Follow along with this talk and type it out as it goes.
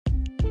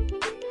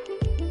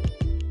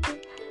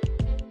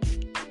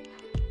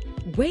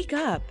Wake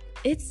up!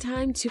 It's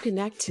time to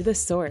connect to the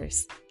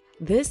source.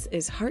 This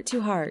is Heart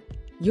to Heart,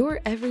 your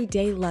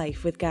everyday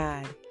life with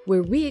God,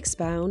 where we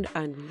expound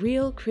on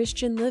real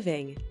Christian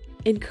living,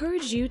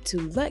 encourage you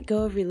to let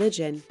go of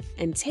religion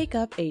and take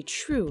up a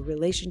true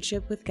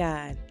relationship with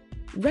God.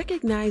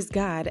 Recognize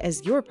God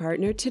as your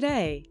partner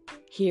today.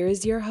 Here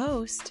is your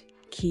host,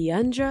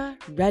 Keandra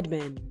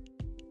Redman.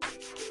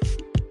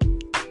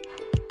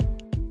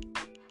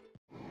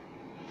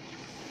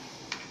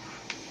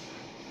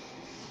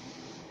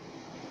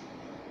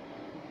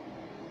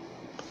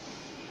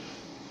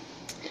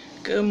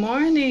 Good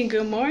morning,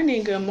 good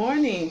morning, good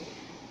morning.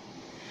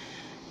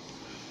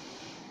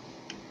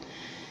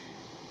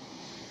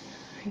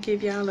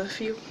 Give y'all a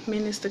few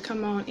minutes to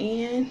come on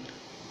in.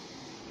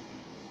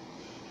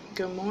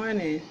 Good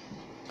morning.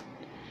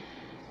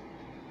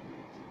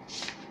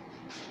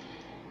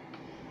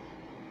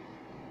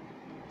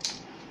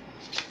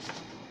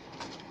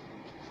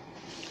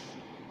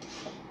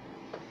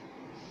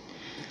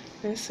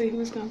 Let's see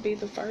who's going to be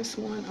the first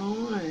one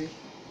on.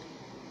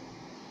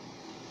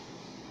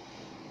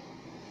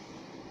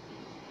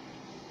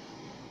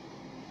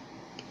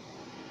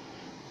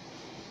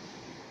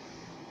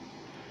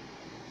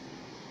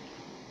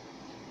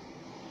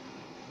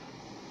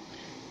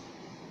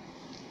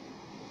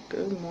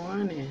 Good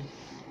morning.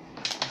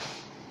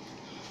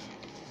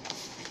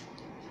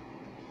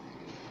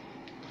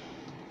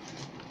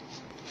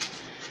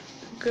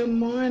 Good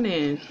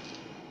morning.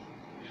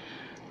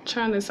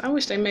 I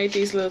wish they made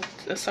these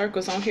little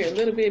circles on here a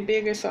little bit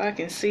bigger so I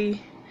can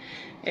see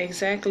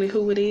exactly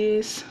who it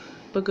is.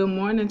 But good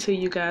morning to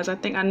you guys. I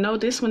know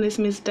this one is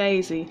Miss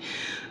Daisy.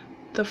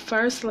 The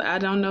first, I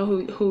don't know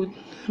who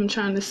I'm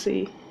trying to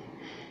see.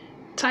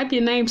 Type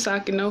your name so I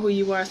can know who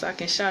you are so I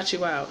can shout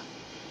you out.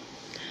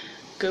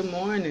 Good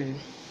morning.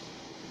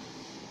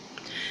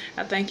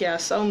 I thank y'all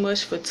so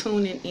much for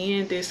tuning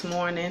in this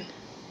morning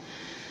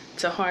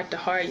to Heart,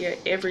 your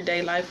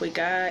everyday life with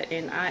God.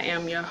 And I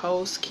am your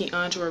host,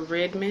 Keandra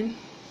Redman.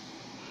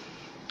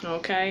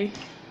 Okay.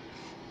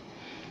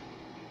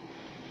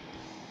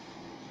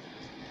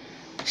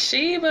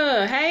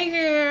 Sheba, hey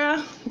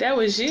girl. That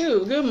was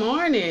you. Good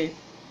morning.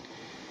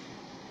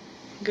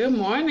 Good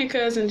morning,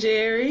 Cousin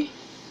Jerry.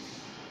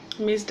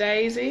 Miss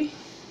Daisy.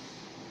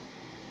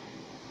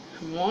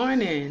 Good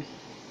morning.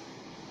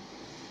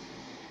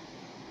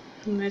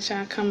 I'm gonna let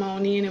y'all come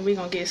on in and we're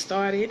gonna get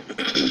started.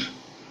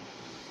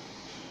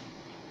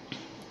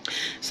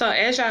 So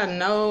as y'all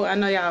know,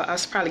 I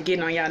was probably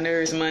getting on y'all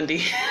nerves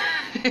Monday.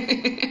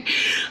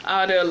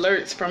 All the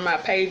alerts from my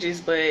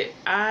pages, but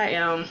I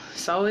am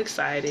so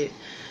excited.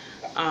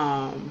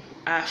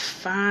 I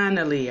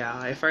finally,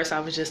 y'all, at first I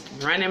was just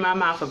running my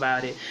mouth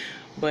about it,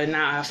 but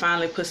now I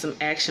finally put some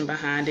action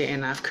behind it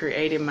and I've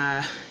created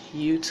my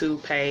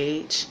YouTube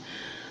page.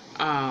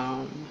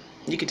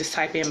 You can just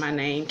type in my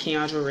name,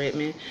 Keandra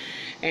Redman,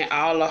 and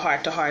all the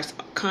Heart to Hearts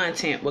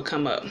content will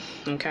come up.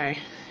 Okay.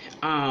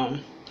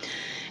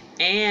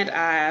 And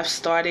I've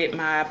started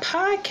my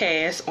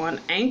podcast on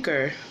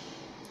Anchor.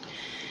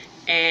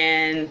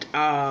 And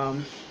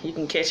you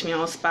can catch me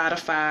on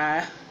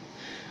Spotify.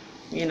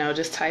 You know,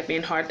 just type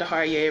in Heart to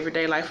Heart, your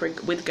everyday life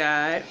with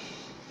God.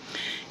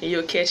 And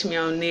you'll catch me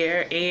on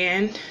there.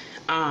 And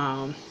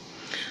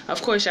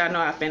of course, y'all know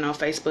I've been on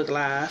Facebook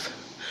Live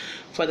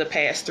for the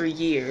past 3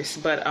 years.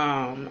 But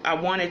I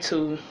wanted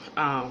to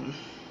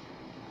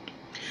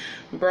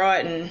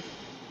broaden,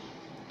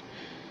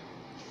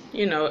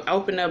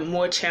 open up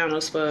more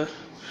channels for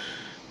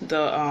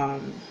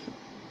the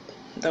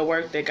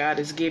work that God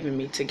has given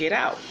me to get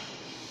out.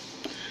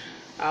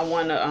 I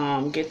want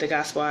to get the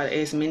gospel out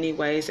as many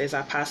ways as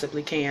I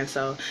possibly can.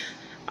 So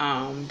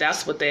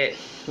that's what that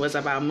was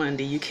about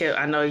Monday.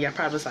 I know y'all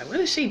probably was like, what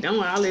is she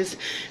doing? All this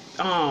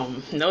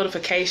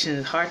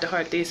notifications, Heart to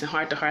Heart this and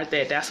Heart to Heart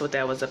that. That's what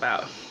that was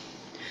about.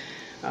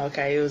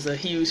 Okay, it was a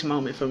huge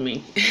moment for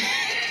me.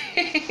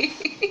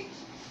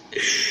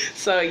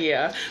 So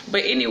yeah,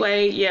 but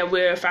anyway, yeah,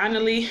 we're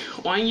finally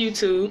on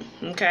YouTube.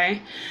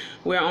 Okay,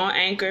 we're on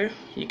Anchor.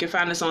 You can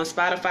find us on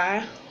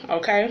Spotify.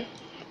 Okay.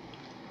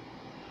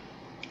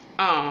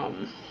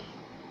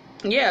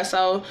 Yeah,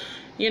 so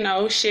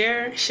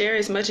share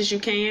as much as you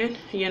can.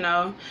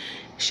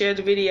 Share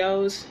the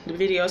videos. The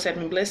videos have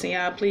been blessing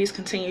y'all. Please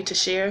continue to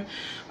share.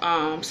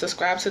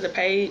 Subscribe to the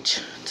page,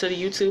 to the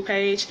YouTube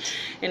page.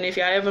 And if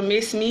y'all ever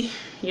miss me,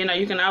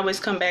 you can always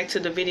come back to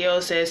the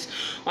videos that's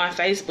on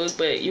Facebook.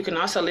 But you can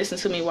also listen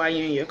to me while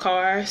you're in your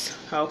cars,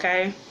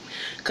 okay?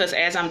 Because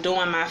as I'm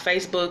doing my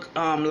Facebook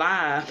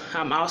live,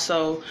 I'm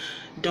also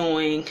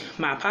doing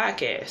my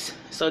podcast.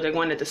 So they're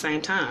going at the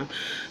same time.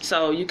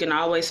 So you can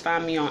always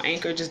find me on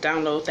Anchor. Just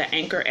download the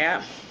Anchor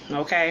app,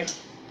 okay?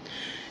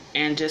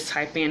 And just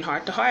type in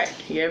Heart to Heart,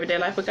 your everyday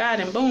life with God,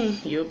 and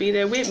boom, you'll be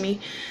there with me.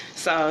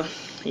 So,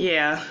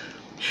 yeah,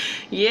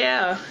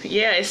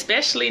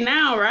 especially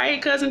now,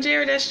 right, Cousin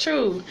Jerry? That's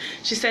true.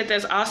 She said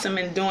that's awesome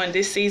in doing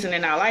this season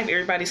in our life.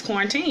 Everybody's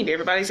quarantined.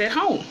 Everybody's at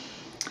home.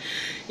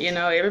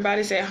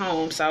 Everybody's at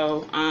home.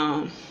 So,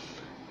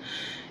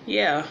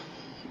 yeah,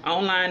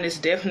 online is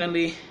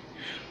definitely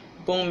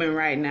booming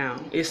right now.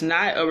 It's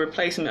not a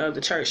replacement of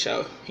the church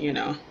show, you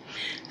know.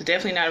 It's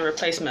definitely not a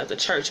replacement of the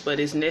church, but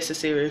it's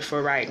necessary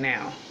for right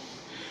now,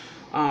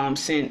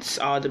 since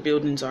all the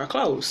buildings are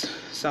closed.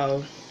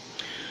 So,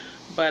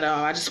 but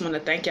I just want to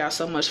thank y'all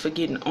so much for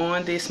getting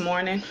on this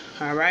morning.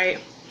 All right,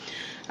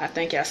 I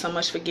thank y'all so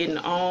much for getting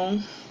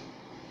on.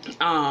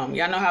 Y'all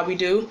know how we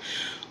do.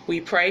 We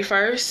pray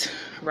first,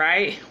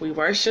 right? We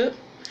worship,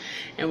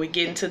 and we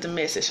get into the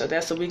message. So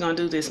that's what we're going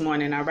to do this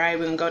morning, all right?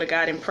 We're going to go to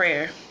God in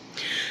prayer.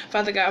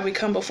 Father God, we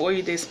come before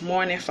you this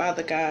morning,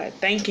 Father God,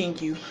 thanking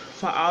you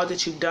for all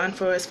that you've done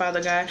for us,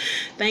 Father God.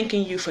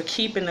 Thanking you for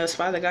keeping us,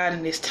 Father God,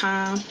 in this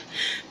time.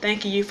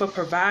 Thanking you for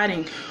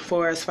providing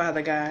for us,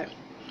 Father God.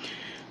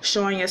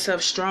 Showing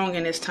yourself strong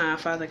in this time,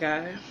 Father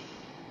God.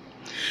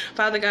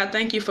 Father God,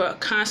 thank you for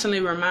constantly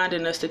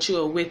reminding us that you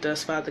are with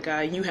us, Father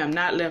God. You have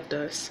not left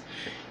us.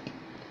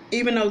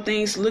 Even though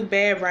things look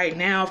bad right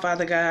now,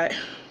 Father God,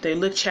 they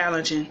look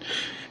challenging,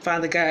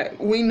 Father God,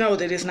 we know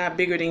that it's not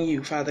bigger than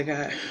you, Father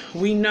God.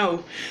 We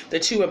know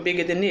that you are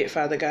bigger than it,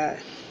 Father God.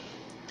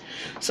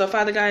 So,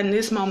 Father God, in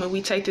this moment,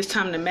 we take this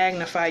time to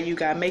magnify you,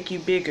 God, make you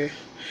bigger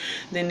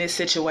than this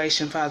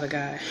situation, Father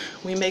God.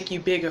 We make you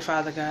bigger,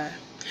 Father God.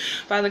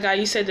 Father God,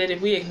 you said that if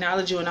we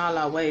acknowledge you in all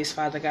our ways,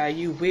 Father God,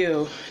 you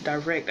will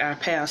direct our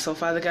path. So,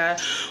 Father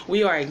God,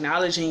 we are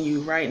acknowledging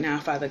you right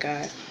now, Father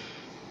God.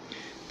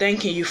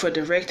 Thanking you for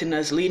directing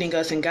us, leading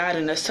us, and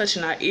guiding us,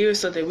 touching our ears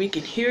so that we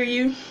can hear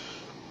you,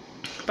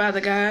 Father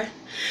God,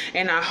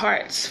 and our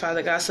hearts,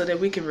 Father God, so that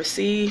we can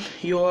receive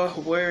your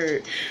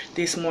word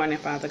this morning,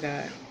 Father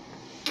God.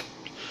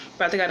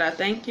 Father God, I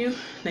thank you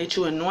that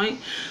you anoint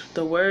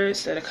the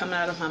words that are coming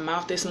out of my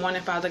mouth this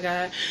morning, Father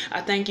God.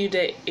 I thank you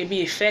that it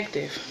be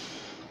effective.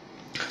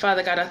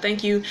 Father God, I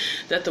thank you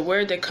that the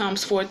word that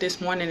comes forth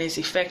this morning is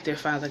effective,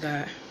 Father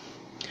God.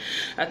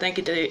 I thank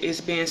you that it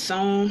is being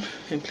sown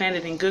and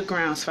planted in good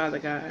grounds, Father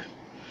God.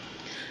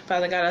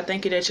 Father God, I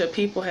thank you that your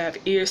people have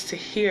ears to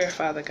hear,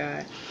 Father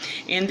God.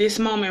 In this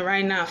moment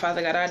right now,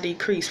 Father God, I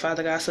decrease,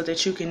 Father God, so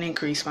that you can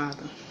increase,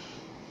 Father.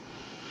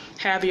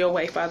 Have your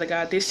way, Father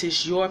God. This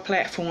is your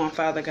platform,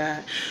 Father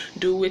God.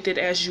 Do with it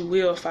as you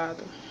will,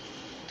 Father.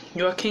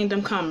 Your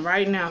kingdom come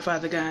right now,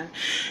 Father God,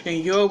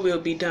 and your will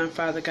be done,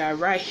 Father God,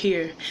 right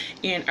here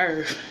in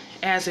earth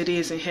as it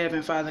is in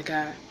heaven, Father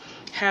God.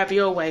 Have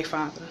your way,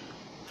 Father.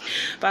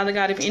 Father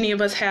God, if any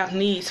of us have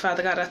needs,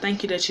 Father God, I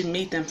thank you that you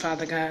meet them,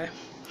 Father God.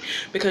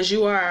 Because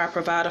you are our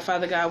provider,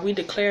 Father God. We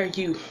declare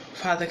you,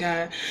 Father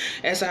God,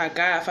 as our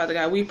God, Father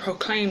God. We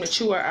proclaim that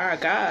you are our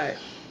God,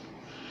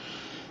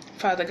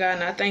 Father God.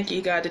 And I thank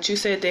you, God, that you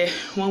said that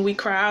when we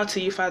cry out to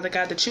you, Father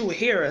God, that you will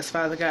hear us,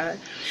 Father God.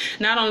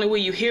 Not only will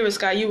you hear us,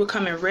 God, you will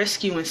come and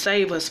rescue and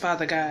save us,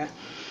 Father God.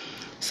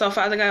 So,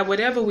 Father God,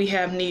 whatever we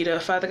have need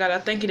of, Father God, I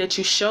thank you that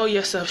you show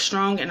yourself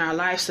strong in our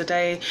lives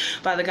today,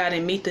 Father God,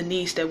 and meet the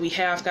needs that we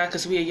have, God,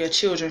 because we are your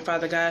children,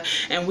 Father God,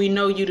 and we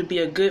know you to be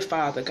a good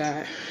Father,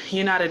 God.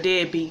 You're not a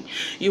deadbeat.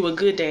 You a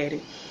good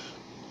daddy.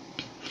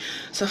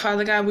 So,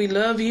 Father God, we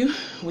love you.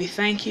 We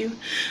thank you,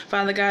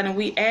 Father God, and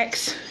we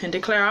ask and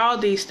declare all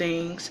these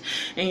things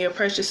in your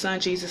precious Son,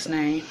 Jesus'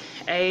 name.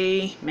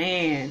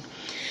 Amen.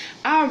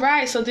 All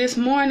right, so this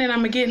morning I'm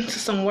going to get into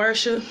some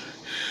worship.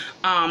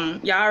 Y'all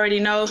already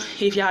know.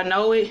 If y'all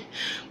know it,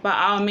 by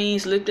all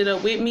means lift it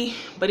up with me.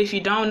 But if you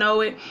don't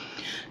know it,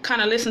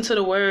 kind of listen to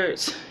the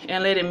words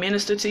and let it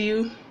minister to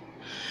you.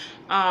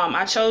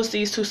 I chose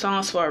these two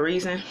songs for a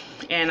reason,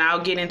 and I'll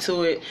get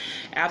into it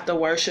after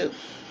worship.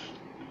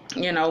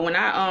 You know, when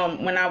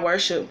I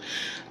worship,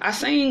 I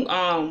sing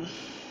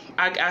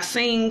I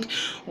sing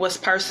what's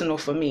personal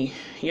for me.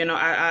 You know,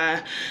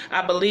 I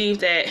believe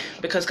that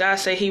because God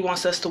said he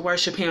wants us to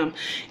worship him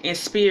in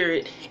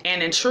spirit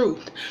and in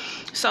truth.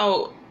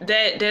 So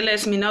that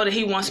lets me know that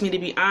he wants me to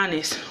be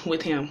honest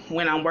with him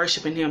when I'm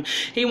worshiping him.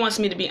 He wants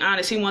me to be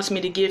honest. He wants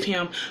me to give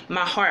him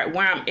my heart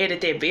where I'm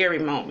at that very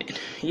moment.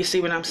 You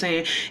see what I'm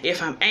saying?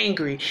 If I'm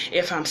angry,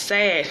 if I'm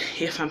sad,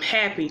 if I'm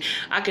happy,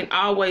 I can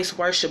always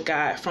worship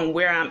God from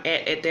where I'm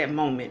at that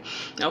moment.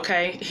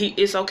 Okay?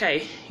 It's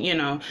okay. You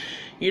know,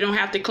 you don't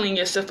have to clean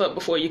yourself up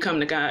before you come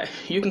to God.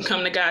 You can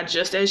come to God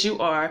just as you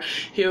are.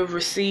 He'll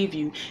receive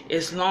you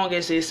as long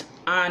as it's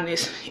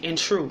honest and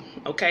true.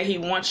 Okay? He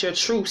wants your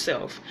true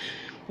self.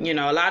 You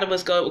know, a lot of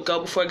us go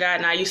before God,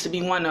 and I used to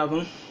be one of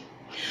them.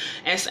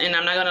 And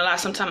I'm not going to lie,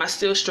 sometimes I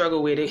still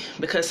struggle with it,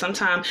 because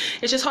sometimes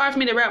it's just hard for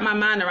me to wrap my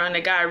mind around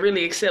that God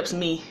really accepts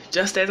me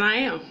just as I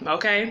am,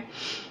 okay?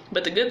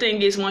 But the good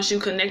thing is, once you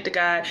connect to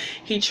God,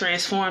 he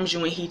transforms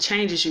you and he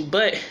changes you.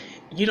 But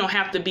you don't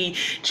have to be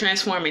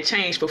transformed and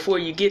changed before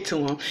you get to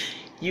him.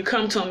 You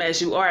come to him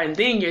as you are, and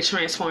then you're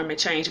transformed and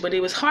changed. But it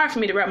was hard for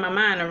me to wrap my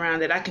mind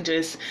around that I can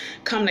just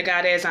come to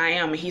God as I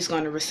am, and he's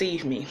going to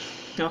receive me.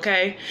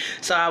 Okay?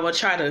 So I will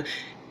try to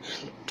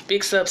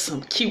fix up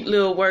some cute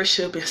little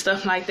worship and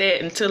stuff like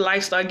that until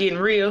life started getting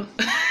real.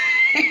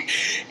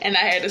 And I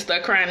had to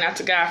start crying out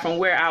to God from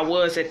where I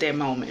was at that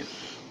moment.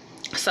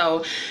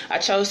 So I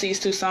chose these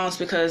two songs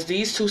because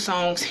these two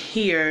songs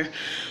here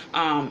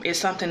is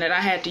something that I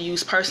had to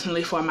use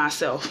personally for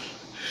myself.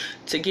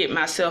 get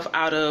myself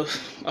out of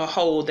a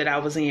hole that I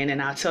was in,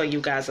 and I'll tell you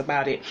guys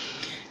about it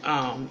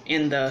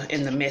in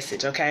the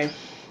message, okay?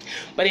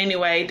 But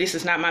anyway, this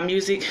is not my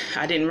music.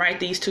 I didn't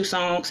write these 2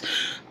 songs,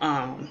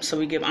 so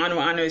we give honor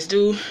where honor is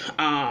due.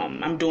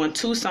 I'm doing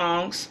 2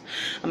 songs.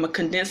 I'm gonna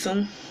condense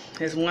them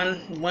as one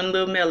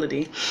little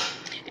melody,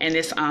 and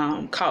it's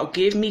called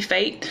 "Give Me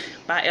Faith"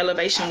 by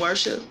Elevation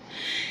Worship.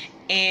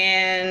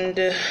 And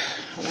I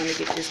want to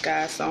get this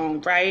guy's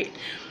song right.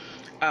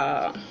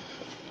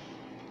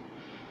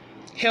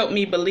 "Help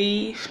Me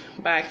Believe"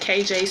 by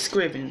KJ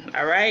Scriven.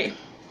 All right.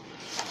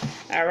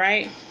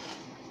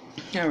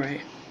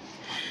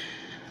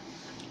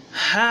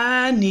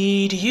 I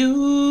need you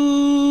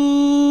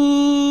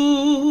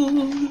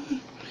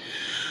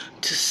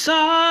to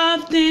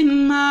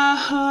soften my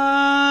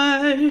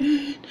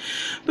heart,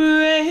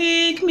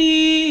 break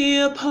me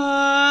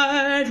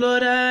apart.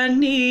 Lord, I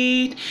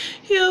need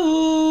you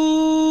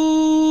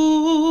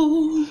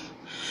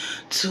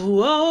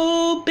to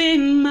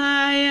open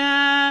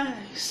my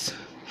eyes,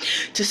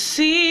 to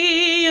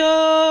see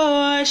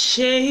you're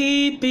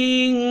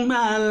shaping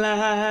my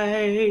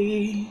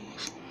life.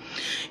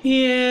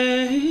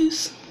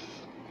 Yes,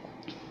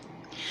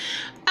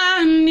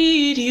 I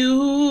need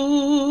you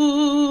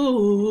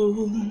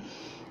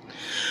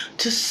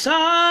to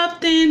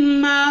soften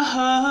my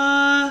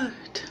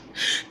heart,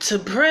 to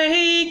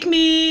break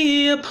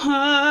me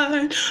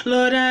apart.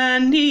 Lord, I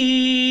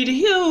need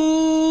you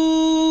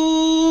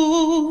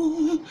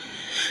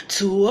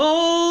to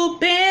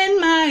open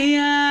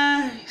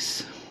my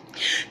eyes,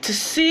 to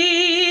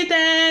see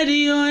that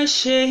you're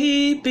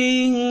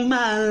shaping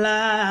my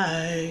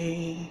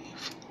life.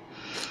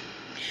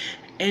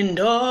 And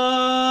all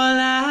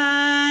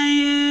I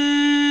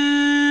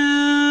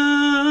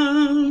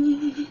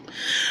am,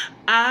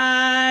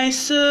 I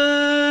surrender.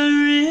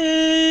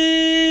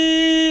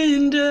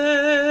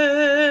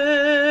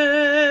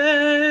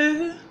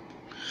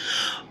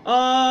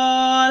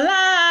 All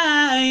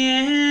I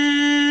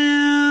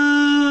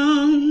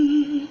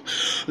am,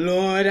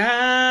 Lord,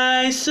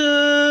 I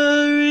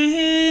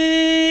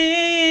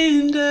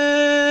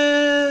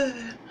surrender.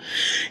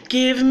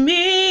 Give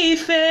me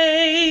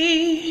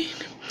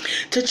faith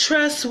to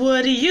trust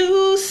what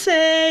you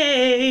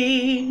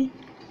say,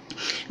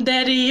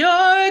 that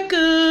you're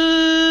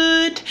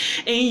good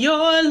and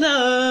your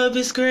love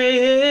is great.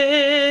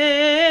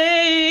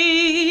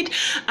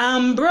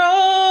 I'm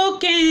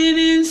broken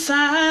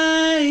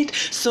inside,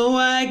 so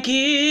I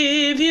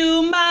give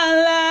you my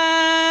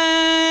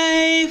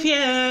life,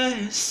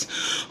 yes.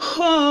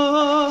 Oh,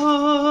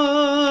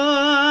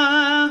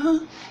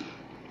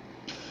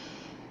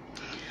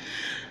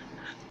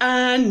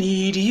 I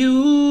need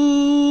you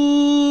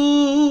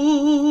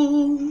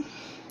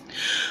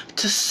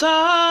to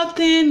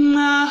soften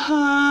my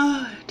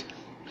heart,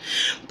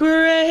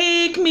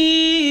 break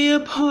me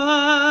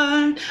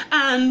apart.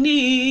 I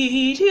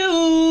need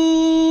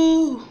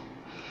you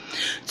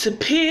to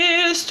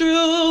pierce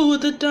through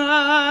the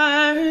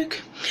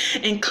dark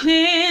and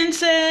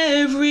cleanse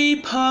every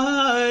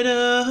part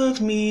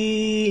of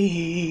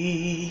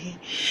me.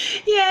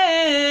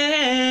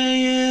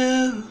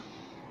 Yeah,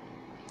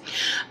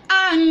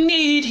 I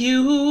need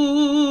you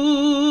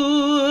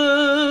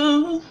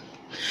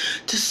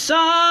to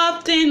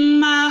soften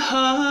my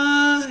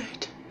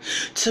heart,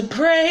 to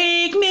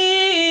break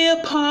me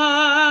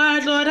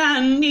apart. Lord, I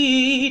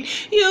need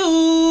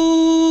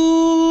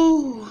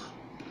you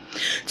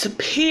to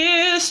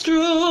pierce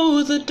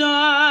through the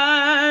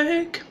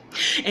dark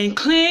and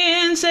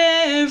cleanse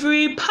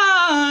every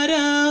part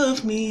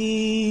of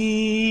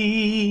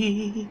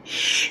me.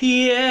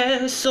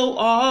 Yes, so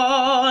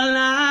all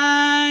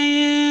I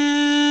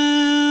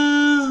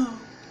am,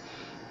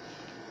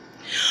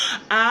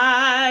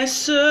 I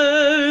surrender.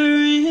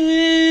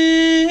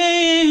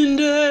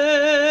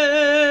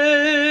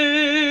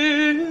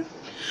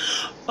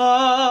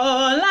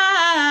 All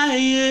I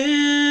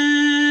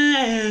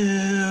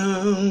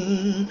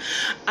am,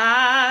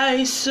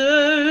 I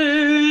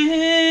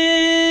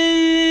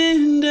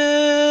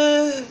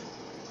surrender.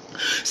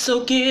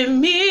 So give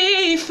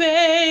me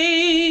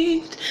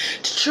faith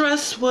to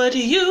trust what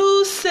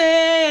you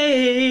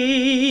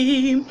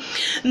say,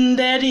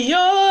 that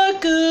you're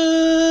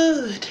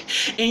good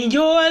and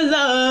your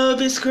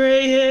love is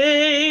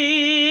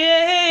great.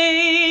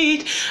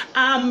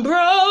 I'm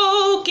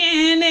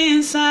broken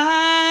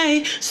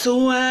inside,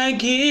 so I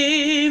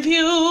give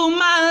you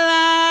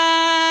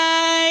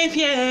my life,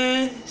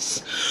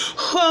 yes.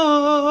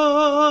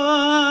 Oh,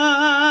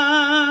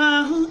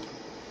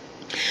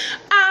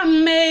 I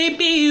may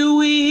be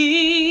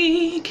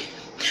weak,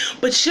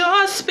 but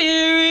your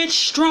spirit's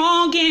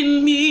strong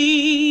in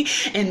me,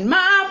 and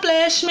my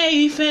flesh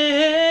may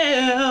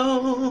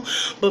fail,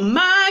 but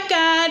my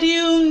God,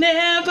 you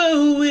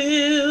never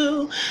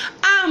will.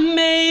 I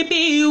may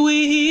be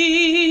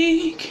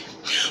weak,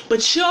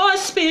 but your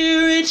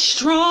spirit's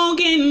strong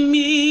in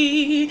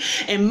me,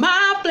 and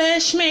my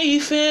flesh may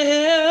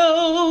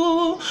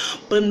fail,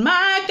 but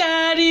my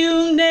God,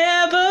 you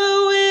never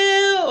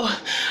will.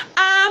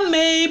 I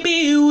may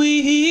be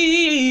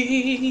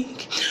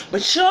weak,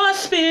 but your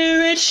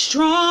spirit's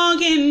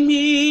strong in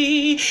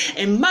me,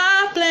 and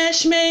my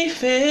flesh may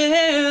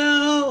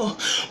fail,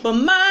 but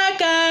my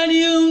God,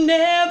 you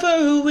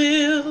never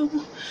will.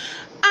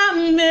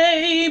 I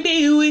may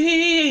be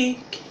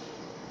weak,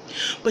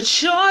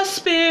 but your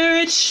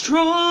spirit's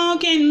strong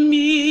in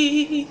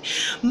me.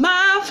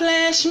 My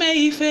flesh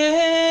may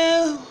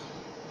fail,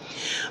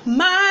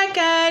 my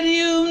God,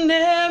 you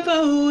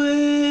never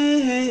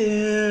will.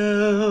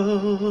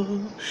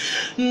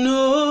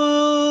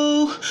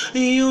 No,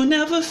 you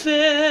never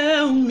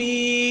fail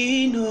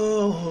me,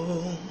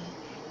 no.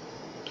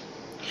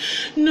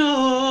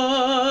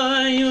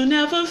 No, you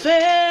never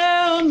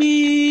fail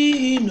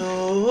me,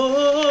 no.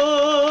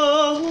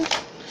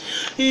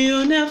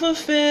 You never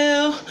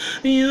fail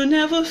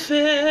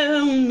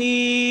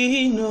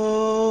me,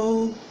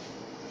 no.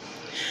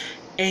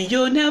 And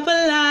you'll never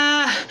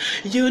lie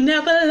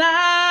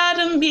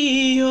to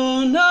me,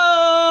 oh no.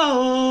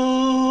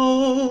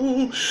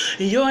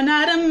 You're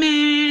not a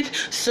man,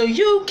 so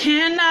you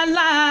cannot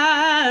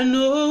lie,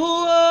 no.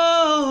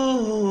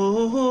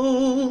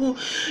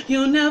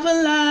 You'll never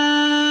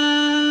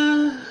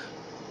lie,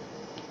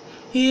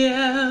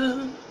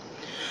 yeah.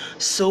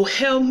 So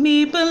help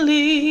me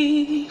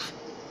believe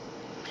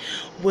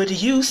what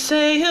you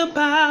say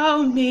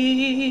about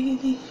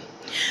me,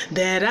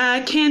 that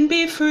I can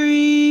be free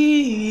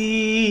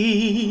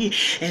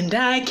and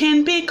I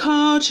can be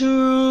called your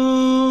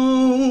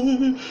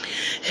own.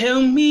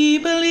 Help me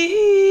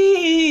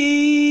believe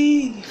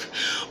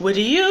what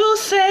you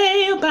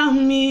say about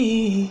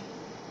me,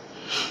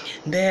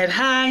 that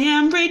I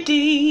am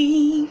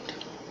redeemed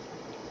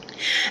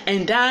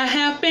and I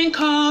have been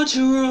called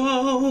your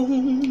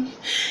own.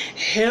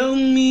 Help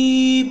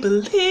me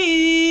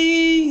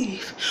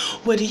believe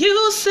what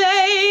you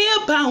say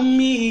about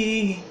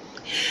me,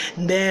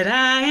 that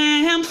I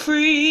am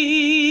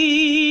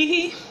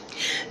free,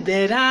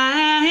 that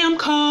I am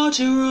called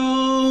your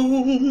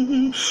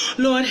own.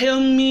 Lord,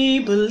 help me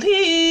believe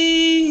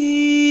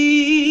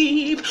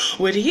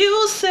what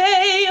you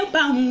say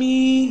about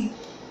me,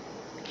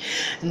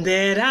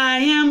 that I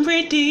am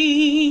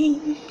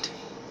redeemed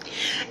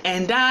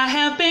and I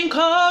have been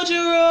called your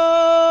own.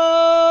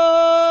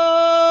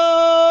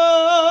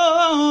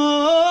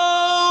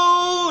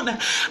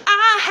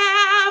 I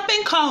have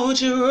been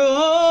called your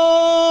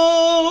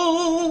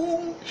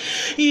own.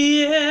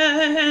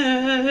 Yes.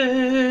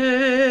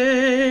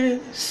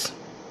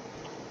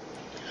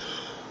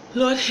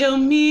 Lord,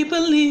 help me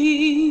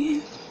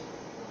believe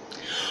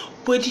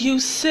what you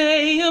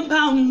say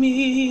about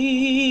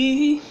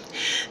me,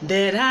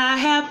 that I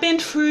have been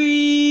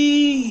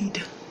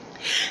freed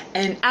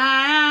and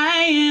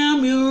I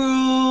am your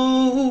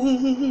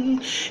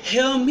own.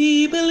 Help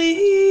me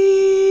believe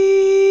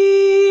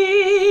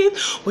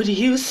what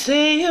you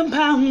say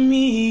about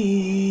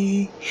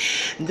me,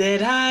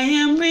 that I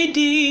am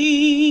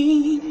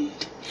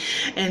redeemed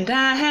and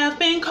I have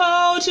been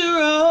called your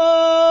own.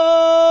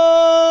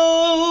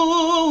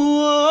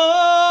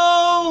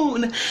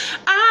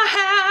 I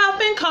have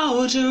been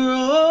called your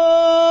own.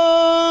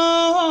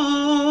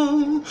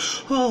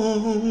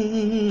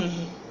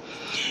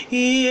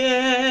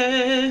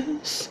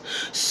 Yes,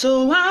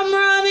 so I'm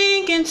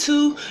running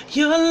into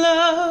your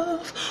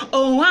love.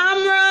 Oh,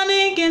 I'm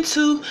running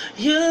into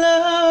your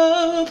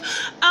love.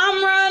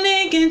 I'm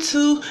running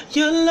into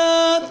your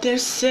love.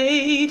 There's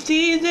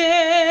safety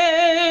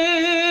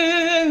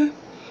there.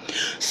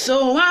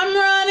 So I'm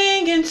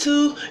running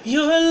into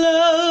your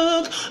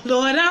love.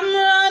 Lord, I'm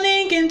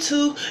running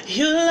into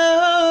your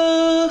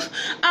love.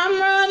 I'm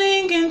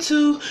running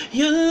into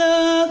your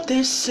love.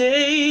 There's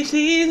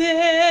safety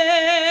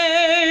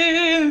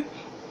there.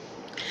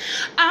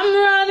 I'm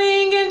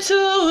running into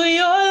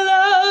your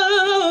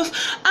love.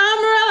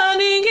 I'm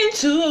running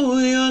into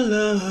your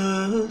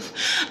love.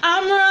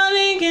 I'm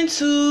running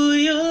into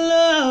your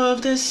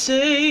love. There's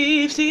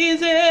safety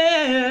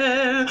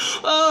there.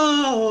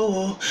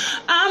 Oh,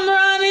 I'm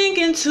running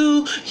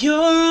into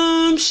your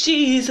arms,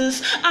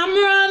 Jesus. I'm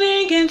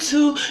running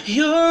into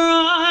your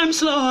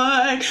arms,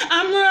 Lord.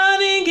 I'm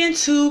running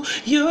into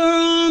your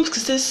arms,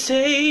 'cause there's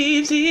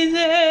safety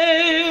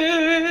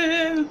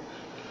there.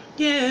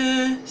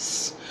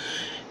 Yes.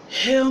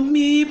 Help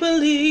me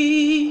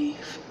believe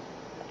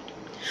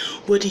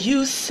what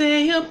you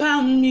say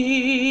about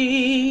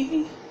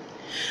me,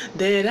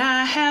 that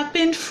I have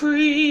been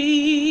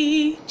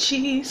free,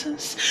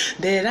 Jesus,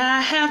 that I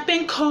have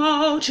been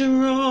called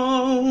your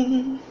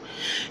own.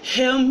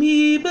 Help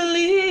me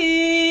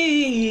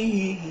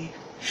believe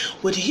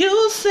what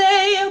you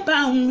say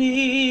about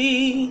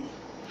me,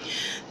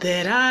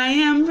 that I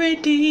am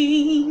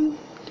redeemed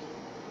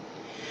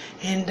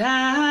and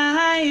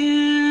I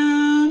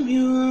am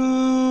your own.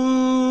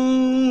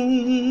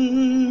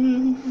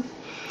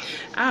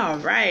 All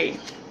right.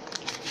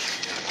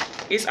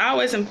 It's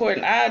always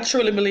important. I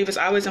truly believe it's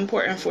always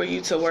important for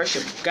you to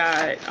worship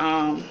God,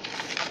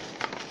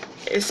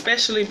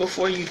 especially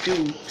before you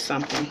do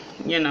something,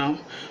 you know.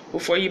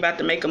 Before you're about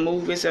to make a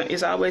move,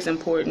 it's always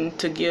important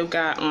to give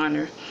God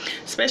honor,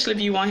 especially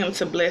if you want him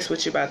to bless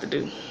what you're about to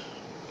do,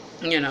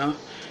 you know.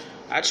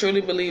 I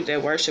truly believe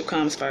that worship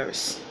comes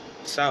first.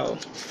 So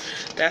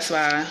that's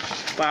why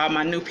for all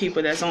my new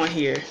people that's on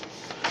here,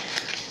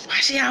 why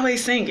she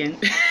always singing?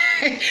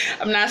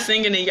 I'm not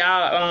singing, and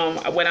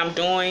y'all, what I'm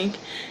doing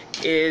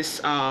is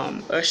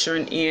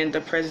ushering in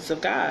the presence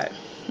of God.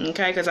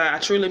 Okay, because I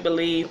truly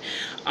believe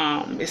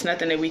it's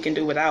nothing that we can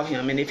do without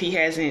him. And if he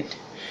hasn't,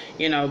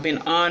 been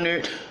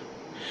honored,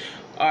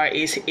 or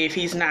if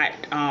he's not,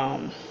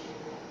 I'll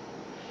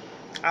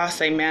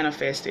say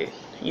manifested,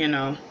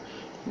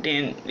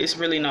 then it's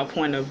really no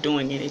point of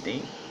doing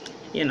anything,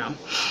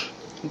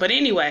 But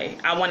anyway,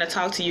 I want to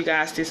talk to you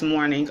guys this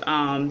morning.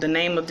 The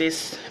name of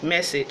this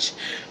message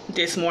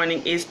this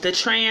morning is the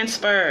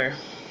transfer.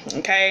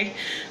 Okay,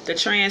 the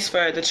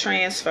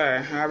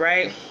transfer. All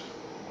right.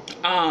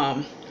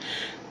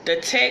 The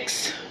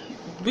text,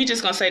 we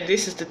just gonna say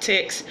this is the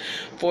text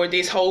for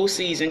this whole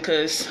season,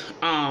 because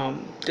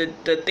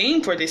the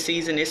theme for this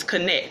season is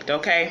connect.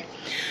 Okay,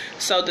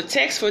 so the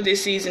text for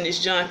this season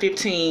is John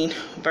 15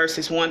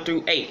 verses 1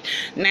 through 8.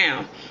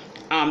 Now,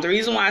 the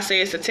reason why I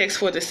say it's the text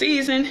for the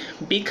season,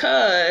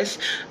 because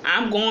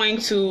I'm going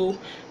to,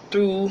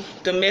 through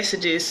the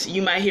messages,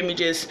 you might hear me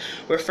just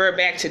refer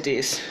back to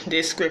this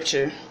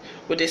scripture,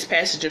 with this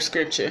passage of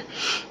scripture,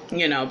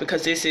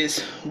 because this is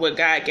what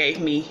God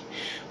gave me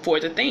for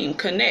the theme,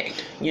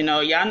 connect.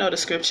 Y'all know the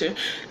scripture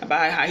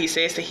about how he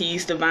says that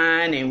he's the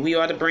vine and we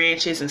are the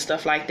branches and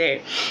stuff like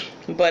that.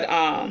 But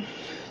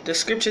the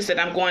scriptures that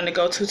I'm going to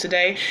go to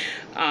today,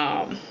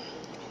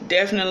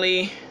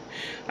 definitely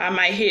I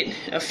might hit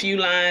a few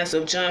lines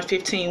of John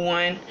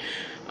 15:1,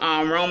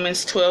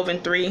 Romans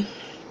 12:3,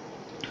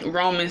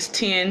 Romans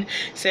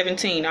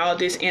 10:17, all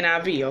this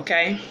NIV,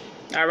 okay?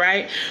 All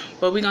right,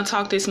 but we're going to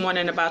talk this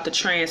morning about the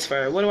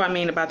transfer. What do I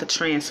mean about the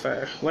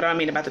transfer?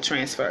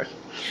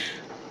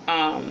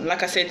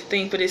 Like I said, the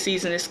thing for this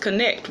season is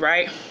connect,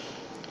 right?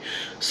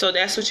 So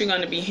that's what you're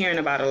going to be hearing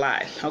about a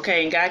lot,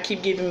 okay? And God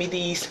keep giving me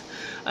these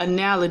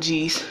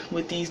analogies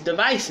with these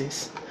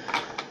devices,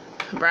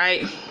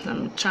 right?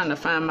 I'm trying to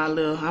find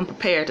I'm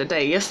prepared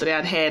today. Yesterday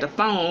I had a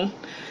phone.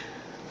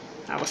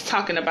 I was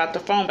talking about the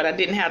phone, but I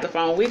didn't have the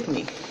phone with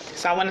me.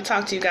 So I want to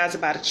talk to you guys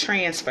about a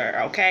transfer,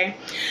 okay?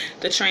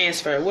 The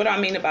transfer. What do I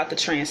mean about the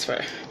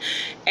transfer?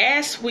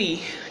 As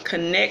we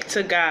connect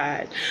to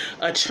God,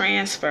 a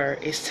transfer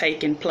is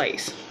taking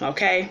place,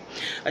 okay?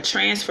 A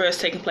transfer is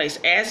taking place.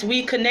 As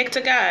we connect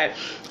to God,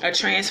 a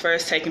transfer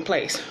is taking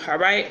place, all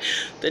right?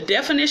 The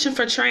definition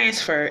for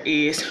transfer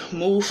is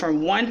move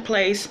from one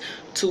place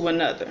to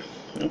another,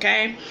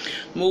 okay?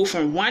 Move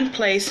from one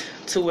place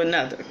to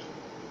another,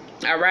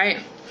 all right?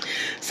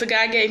 So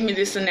God gave me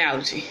this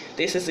analogy.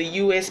 This is a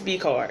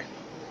USB card.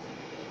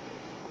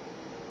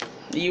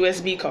 The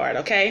USB card,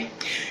 okay?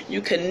 You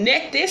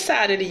connect this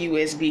side of the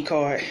USB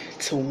card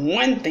to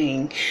one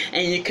thing,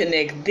 and you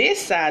connect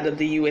this side of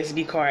the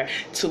USB card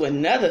to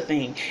another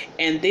thing.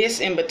 And this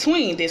in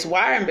between, this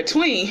wire in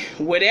between,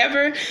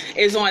 whatever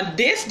is on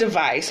this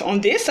device,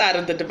 on this side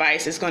of the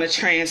device, is going to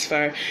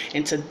transfer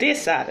into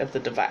this side of the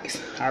device.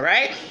 All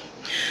right?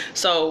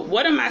 So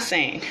what am I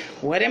saying?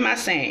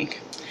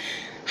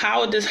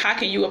 How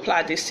can you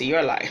apply this to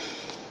your life?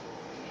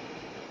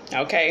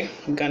 Okay,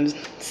 I'm going to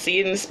see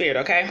it in the spirit,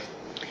 okay?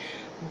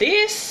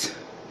 This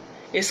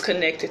is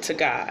connected to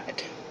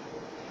God,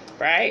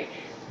 right?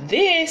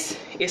 This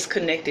is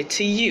connected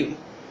to you.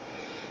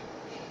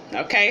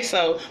 Okay,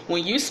 so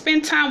when you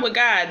spend time with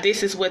God,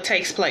 this is what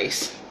takes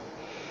place.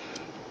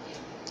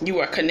 You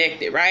are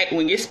connected, right?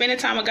 When you're spending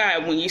time with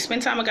God,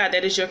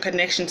 that is your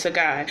connection to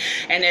God.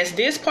 And as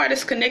this part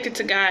is connected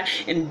to God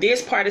and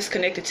this part is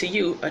connected to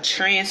you, a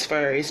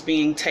transfer is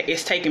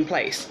taking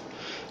place.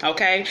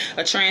 Okay?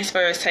 A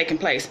transfer is taking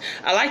place.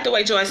 I like the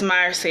way Joyce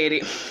Meyer said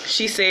it.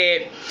 She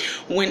said,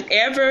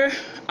 whenever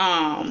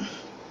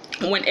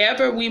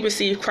we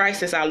receive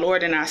Christ as our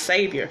Lord and our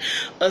Savior,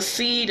 a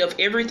seed of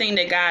everything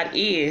that God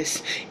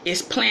is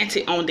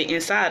planted on the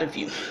inside of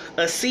you.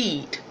 A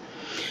seed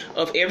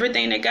of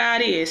everything that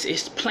God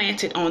is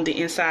planted on the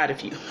inside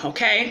of you,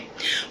 okay?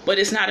 But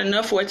it's not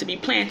enough for it to be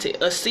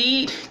planted. A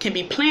seed can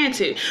be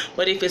planted,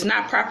 but if it's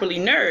not properly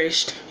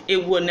nourished,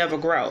 it will never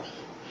grow,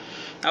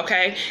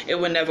 okay? It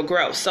will never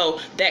grow. So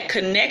that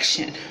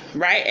connection,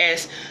 right,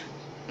 as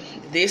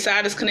this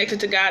side is connected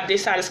to God,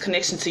 this side is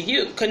connected to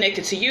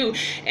you,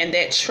 and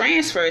that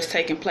transfer is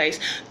taking place.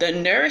 The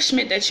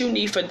nourishment that you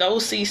need for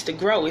those seeds to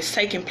grow is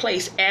taking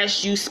place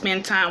as you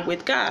spend time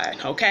with God,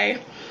 okay?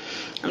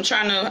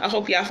 I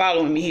hope y'all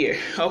following me here,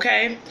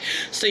 okay?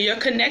 So your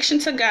connection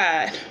to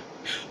God,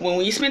 when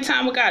you spend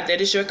time with God,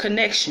 that is your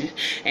connection.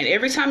 And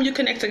every time you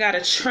connect to God,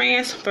 a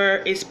transfer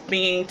is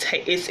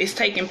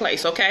taking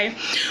place, okay?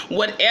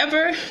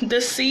 Whatever the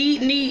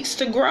seed needs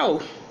to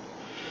grow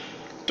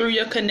through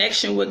your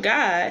connection with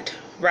God,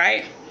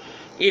 right,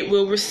 it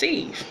will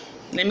receive.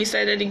 Let me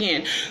say that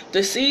again.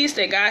 The seeds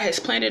that God has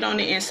planted on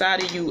the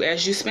inside of you,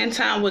 as you spend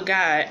time with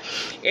God,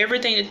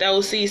 everything that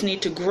those seeds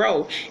need to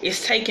grow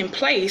is taking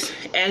place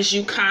as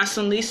you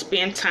constantly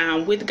spend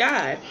time with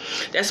God.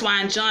 That's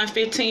why in John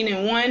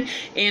 15:1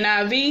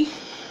 NIV,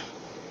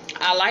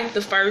 I like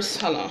the first,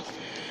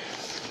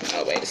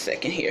 Oh, wait a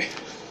second here.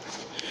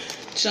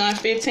 John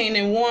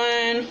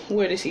 15:1.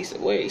 Where did he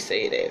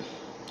say that?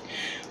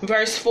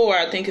 Verse 4,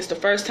 I think it's the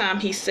first time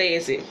he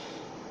says it.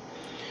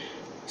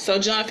 So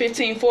John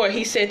 15:4,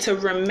 he said to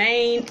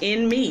remain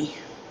in me.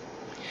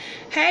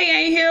 Hey,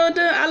 Aunt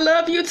Hilda, I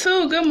love you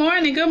too. Good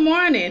morning, good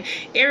morning.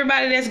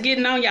 Everybody that's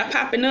getting on, y'all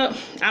popping up,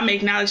 I'm going to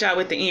acknowledge y'all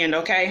at the end,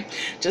 okay?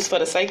 Just for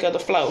the sake of the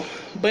flow.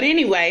 But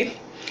anyway,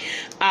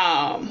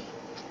 John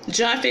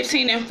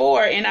 15:4,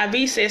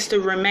 NIV says to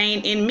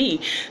remain in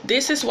me.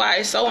 This is why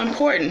it's so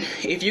important.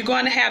 If you're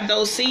going to have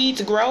those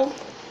seeds grow,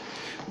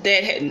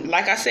 that,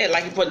 like I said,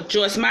 like what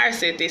Joyce Meyer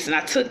said this, and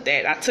I took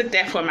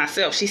that for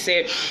myself. She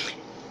said,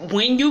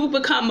 when you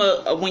become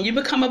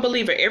a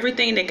believer,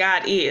 everything that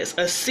God is,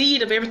 a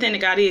seed of everything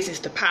that God is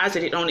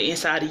deposited on the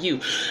inside of you.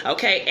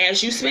 Okay,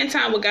 as you spend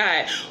time with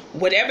God,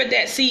 whatever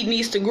that seed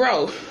needs to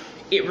grow,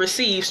 it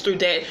receives through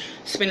that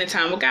spending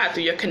time with God,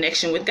 through your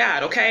connection with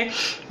God. Okay,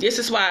 this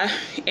is why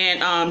in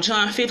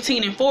John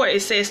 15:4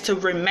 it says to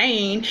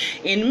remain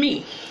in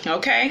me.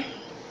 Okay,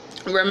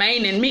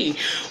 remain in me.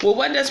 Well,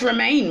 what does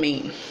remain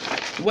mean?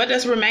 What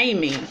does remain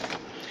mean?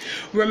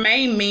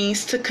 Remain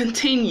means to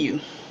continue,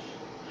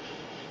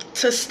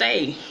 to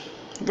stay,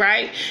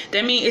 right?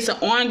 That means it's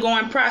an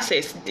ongoing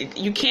process.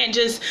 You can't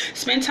just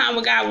spend time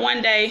with God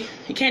one day.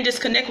 You can't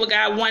just connect with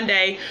God one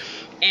day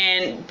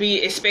and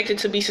be expected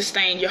to be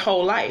sustained your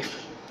whole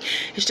life.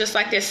 It's just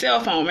like that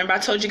cell phone. Remember I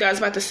told you guys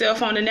about the cell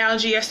phone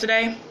analogy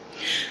yesterday?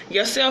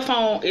 Your cell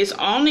phone is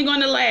only going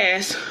to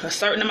last a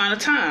certain amount of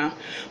time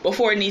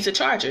before it needs a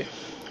charger,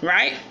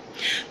 right?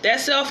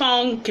 That cell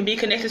phone can be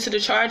connected to the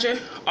charger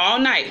all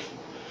night.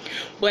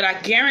 But I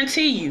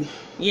guarantee you,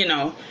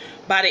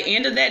 by the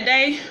end of that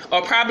day,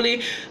 or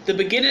probably the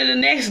beginning of the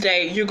next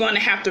day, you're going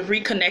to have to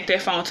reconnect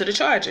that phone to the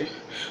charger.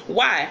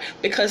 Why?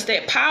 Because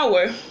that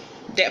power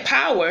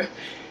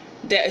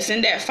that is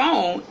in that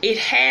phone, it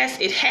has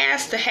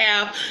to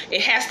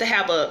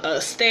have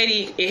a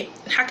steady.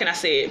 How can I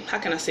say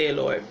it,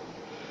 Lord?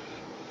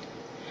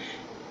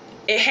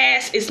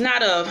 It's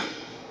not a.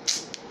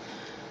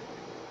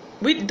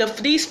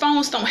 These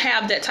phones don't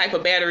have that type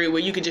of battery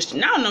where you can just, I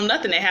don't know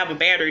nothing that have a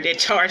battery that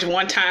charge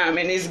one time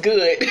and is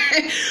good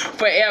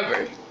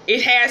forever.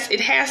 It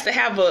has to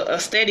have a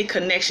steady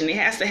connection. It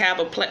has to have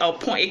a point.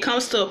 It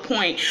comes to a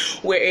point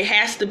where it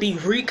has to be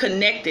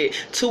reconnected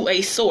to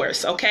a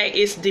source. Okay,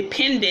 it's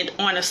dependent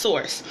on a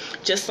source,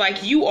 just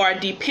like you are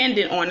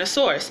dependent on a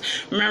source.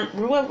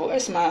 Remember,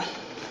 where's my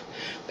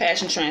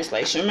Passion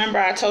Translation? Remember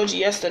I told you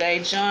yesterday,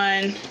 in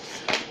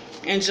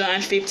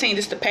John 15,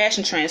 this is the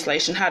Passion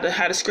Translation, how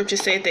the scripture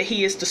said that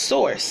he is the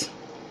source.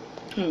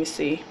 Let me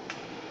see.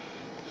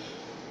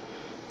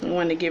 I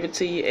want to give it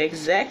to you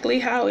exactly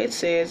how it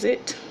says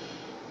it.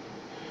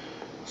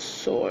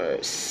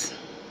 Source.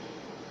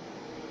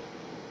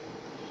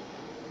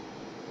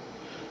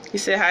 He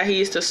said how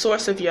he is the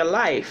source of your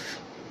life.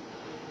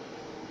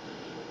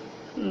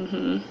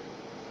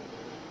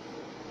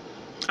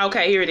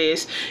 Okay, here it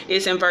is.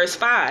 It's in verse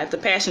 5, the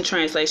Passion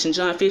Translation,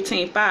 John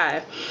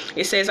 15:5.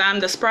 It says, I'm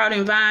the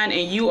sprouting vine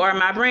and you are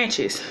my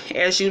branches.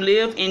 As you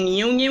live in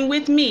union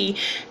with me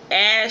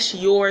as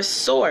your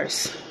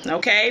source,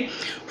 okay,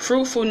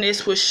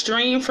 fruitfulness will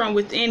stream from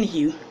within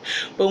you.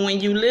 But when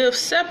you live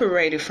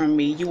separated from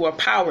me, you are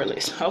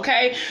powerless.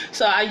 Okay,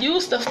 so I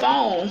use the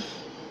phone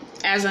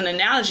as an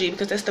analogy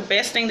because that's the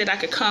best thing that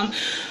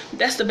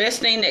that's the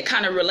best thing that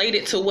kind of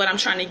related to what I'm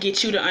trying to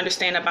get you to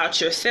understand about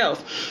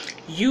yourself.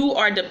 You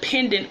are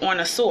dependent on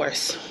a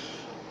source.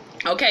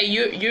 Okay,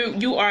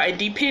 you are a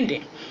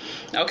dependent.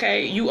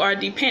 Okay, you are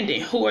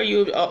dependent. Who are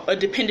you a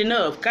dependent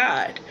of?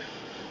 God.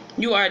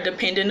 You are a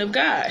dependent of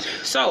God.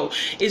 So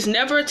it's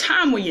never a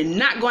time when you're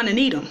not going to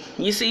need them.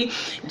 You see,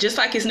 just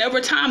like it's never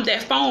a time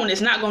that phone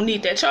is not going to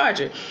need that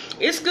charger.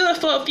 It's good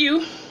for a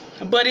few,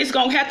 but it's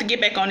going to have to get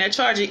back on that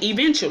charger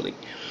eventually.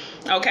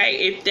 Okay,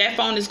 if that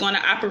phone is going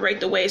to operate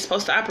the way it's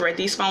supposed to operate,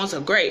 these phones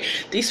are great.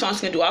 These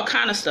phones can do all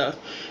kind of stuff.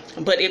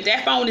 But if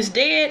that phone is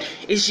dead,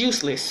 it's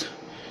useless.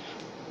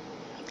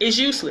 It's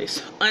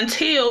useless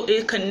until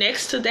it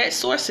connects to that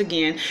source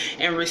again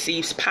and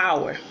receives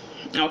power.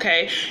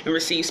 Okay, and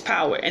receives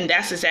power. And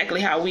that's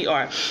exactly how we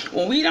are.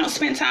 When we don't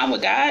spend time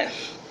with God,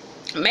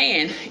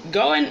 man,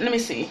 go and let me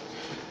see.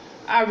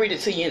 I'll read it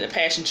to you in the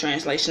Passion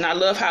Translation. I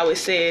love how it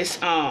says,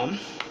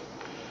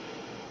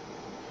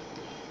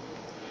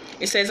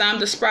 it says, I'm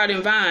the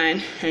sprouting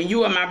vine and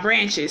you are my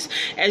branches.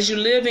 As you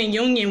live in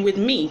union with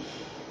me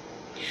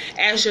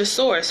as your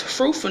source,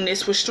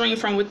 fruitfulness will stream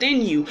from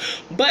within you.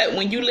 But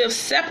when you live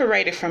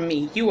separated from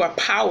me, you are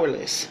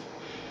powerless.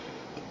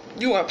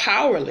 You are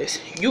powerless.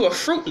 You are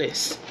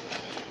fruitless.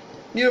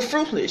 You're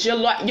fruitless. Your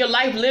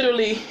life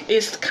literally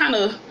is kind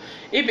of,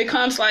 it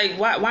becomes like,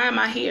 why am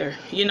I here?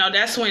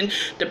 That's when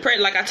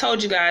like I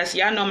told you guys,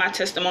 y'all know my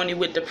testimony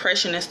with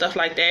depression and stuff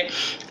like that.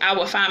 I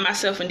would find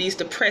myself in these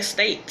depressed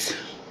states.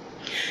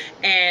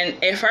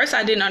 And at first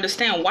I didn't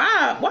understand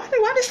why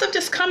this stuff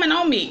just coming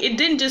on me. It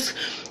didn't just,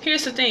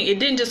 here's the thing, it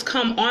didn't just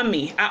come on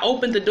me. I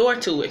opened the door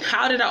to it.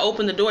 How did I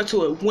open the door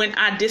to it? When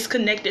I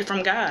disconnected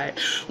from God.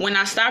 When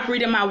I stopped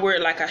reading my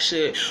word like I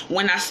should.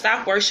 When I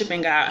stopped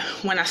worshiping God.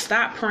 When I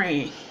stopped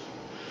praying.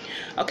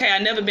 Okay,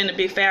 I've never been a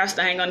big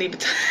faster. I ain't gonna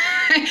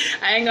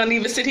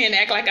even sit here and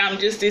act like I'm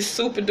just this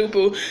super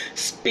duper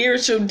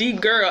spiritual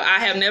deep girl. I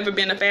have never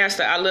been a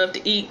faster. I love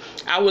to eat.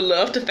 I would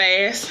love to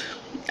fast.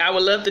 I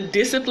would love to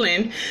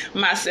discipline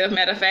myself.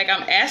 Matter of fact,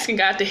 I'm asking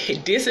God to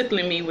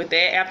discipline me with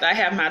that after I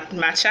have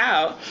my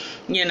child,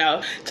 you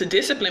know, to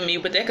discipline me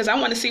with that, because I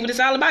want to see what it's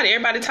all about.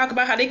 Everybody talk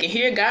about how they can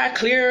hear God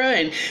clearer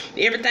and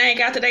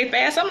everything after they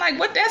fast. I'm like,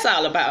 what that's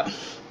all about?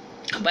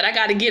 But I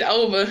got to get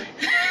over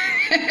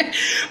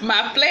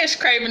my flesh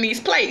craving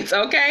these plates,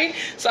 okay?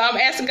 So I'm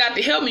asking God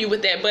to help me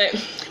with that. But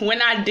when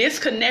I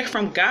disconnect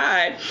from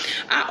God,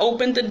 I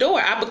open the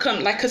door. I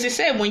become, like, because it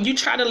said, when you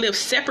try to live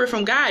separate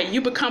from God,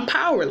 you become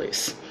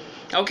powerless.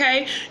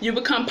 Okay, you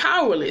become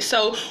powerless.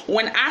 So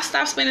when I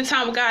stopped spending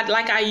time with God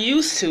like I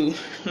used to,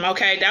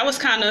 okay, that was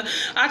kind of,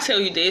 I'll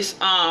tell you this,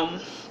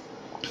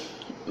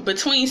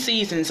 between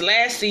seasons,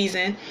 last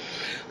season,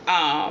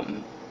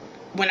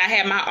 when I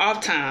had my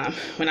off time,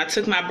 when I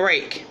took my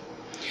break,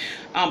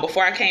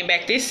 before I came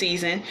back this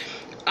season,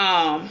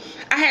 I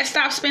had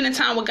stopped spending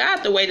time with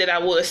God the way that I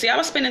was. See, I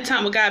was spending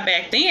time with God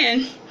back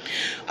then,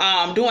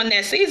 during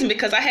that season,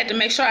 because I had to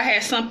make sure I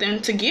had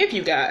something to give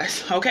you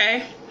guys,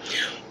 okay?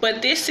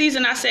 But this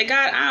season I said,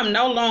 God, I'm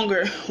no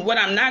longer, what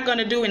I'm not going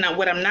to do and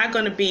what I'm not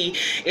going to be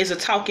is a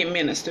talking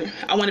minister.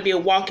 I want to be a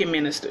walking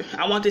minister.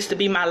 I want this to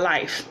be my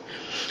life.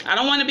 I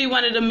don't want to be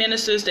one of the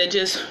ministers that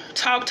just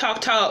talk,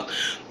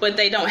 but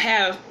they don't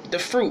have the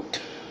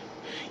fruit.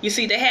 You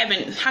see, they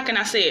haven't, how can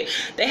I say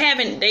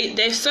it?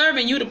 They're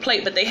serving you the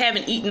plate, but they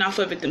haven't eaten off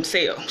of it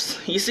themselves.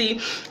 You see,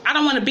 I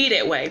don't want to be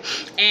that way.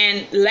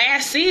 And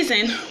last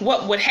season,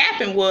 what would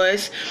happen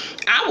was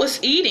I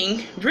was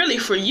eating really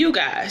for you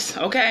guys,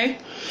 okay?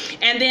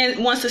 And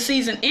then once the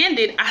season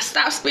ended, I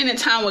stopped spending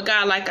time with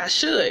God like I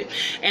should.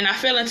 And I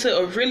fell into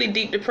a really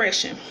deep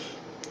depression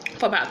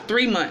for about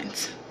 3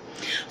 months.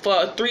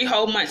 For 3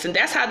 whole months. And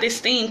that's how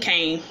this thing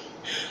came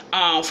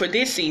for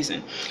this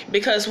season.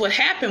 Because what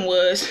happened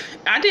was,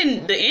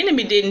 the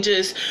enemy didn't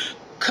just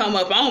come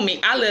up on me.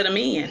 I let him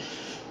in.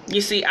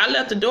 You see, I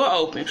left the door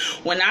open.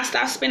 When I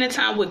stopped spending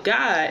time with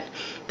God,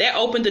 that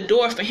opened the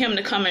door for him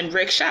to come and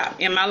wreak shop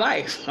in my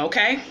life.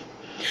 Okay?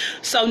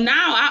 So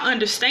now I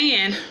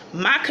understand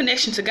my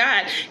connection to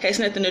God has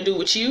nothing to do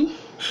with you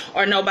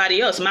or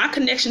nobody else. My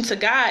connection to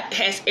God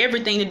has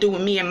everything to do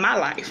with me and my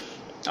life.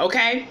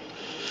 Okay?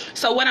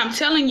 So what I'm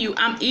telling you,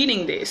 I'm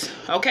eating this,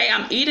 okay?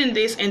 I'm eating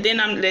this, and then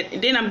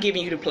I'm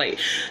giving you the plate.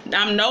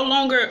 I'm no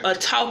longer a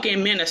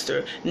talking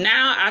minister.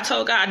 Now I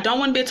told God, I don't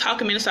want to be a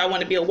talking minister. I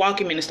want to be a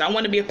walking minister. I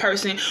want to be a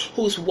person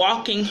who's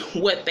walking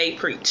what they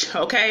preach,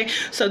 okay?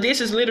 So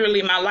this is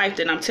literally my life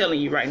that I'm telling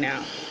you right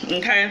now,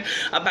 okay?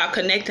 About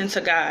connecting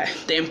to God,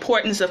 the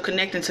importance of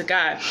connecting to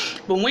God.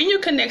 But when you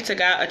connect to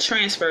God, a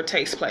transfer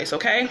takes place,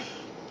 okay?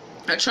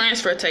 A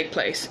transfer take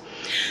place.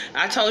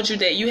 I told you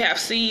that you have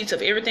seeds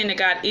of everything that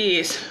God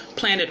is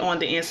planted on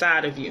the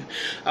inside of you.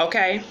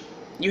 Okay?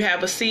 You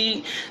have a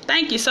seed.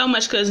 Thank you so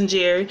much, Cousin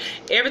Jerry.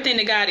 Everything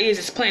that God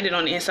is planted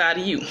on the inside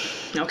of you.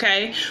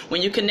 Okay?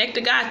 When you connect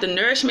to God, the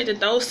nourishment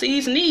that those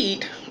seeds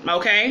need,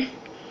 okay?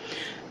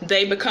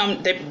 They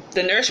become,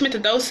 the nourishment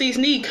that those seeds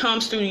need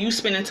comes through you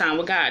spending time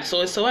with God. So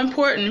it's so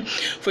important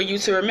for you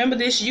to remember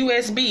this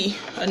USB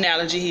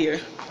analogy here.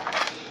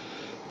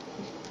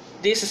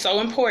 This is so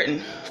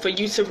important for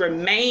you to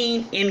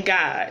remain in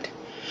God,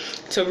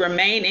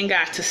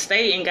 to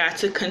stay in God,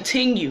 to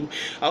continue,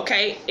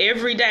 okay,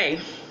 every day.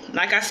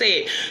 Like I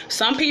said,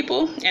 some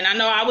people, and I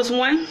know I was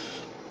one,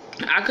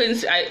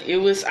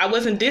 I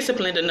wasn't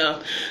disciplined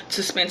enough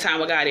to spend time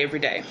with God every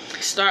day.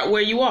 Start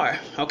where you are,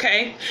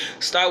 okay?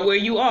 Start where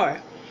you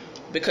are.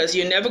 Because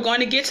you're never going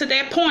to get to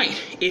that point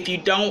if you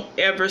don't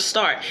ever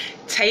start.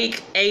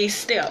 Take a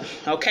step,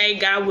 okay?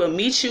 God will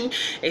meet you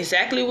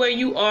exactly where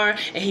you are,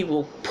 and he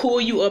will pull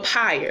you up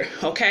higher,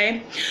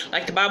 okay?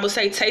 Like the Bible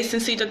says, taste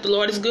and see that the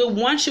Lord is good.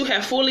 Once you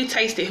have fully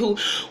tasted you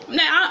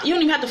don't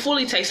even have to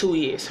fully taste who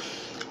he is.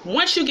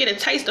 Once you get a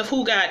taste of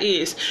who God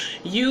is,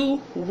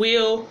 you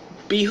will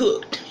be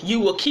hooked. You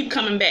will keep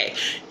coming back.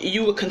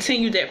 You will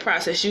continue that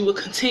process. You will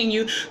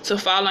continue to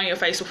fall on your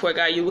face before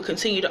God. You will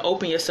continue to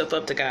open yourself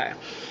up to God.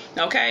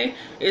 Okay?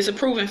 It's a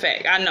proven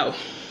fact. I know.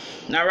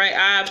 All right?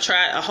 I've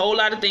tried a whole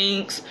lot of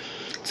things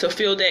to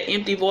fill that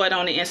empty void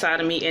on the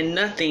inside of me, and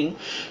nothing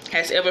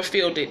has ever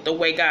filled it the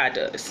way God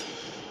does.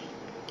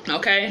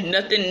 Okay?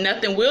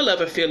 Nothing will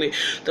ever fill it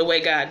the way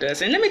God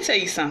does. And let me tell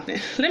you something.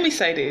 Let me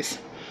say this.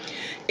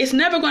 It's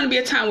never going to be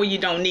a time where you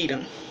don't need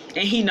him.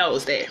 And he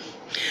knows that.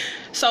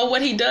 So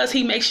what he does,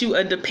 he makes you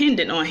a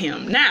dependent on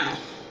him. Now,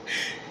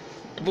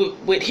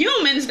 with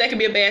humans, that could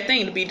be a bad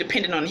thing to be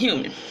dependent on a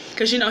human.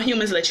 Because,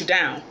 humans let you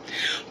down.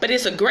 But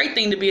it's a great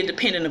thing to be a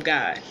dependent of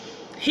God.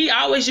 He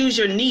always uses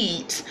your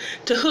needs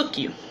to hook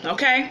you.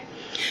 Okay?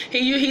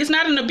 He's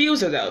not an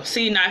abuser though.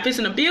 See, now if it's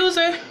an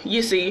abuser,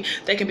 you see,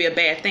 that can be a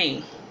bad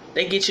thing.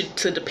 They get you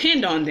to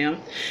depend on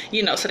them,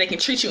 so they can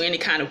treat you any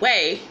kind of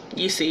way,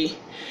 you see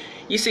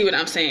what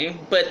I'm saying?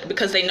 But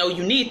because they know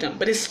you need them.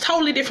 But it's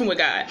totally different with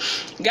God.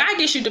 God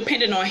gets you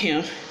dependent on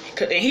him.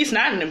 And he's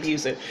not an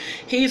abuser.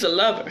 He's a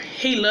lover.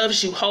 He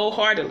loves you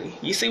wholeheartedly.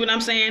 You see what I'm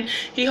saying?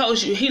 He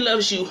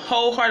loves you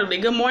wholeheartedly.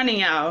 Good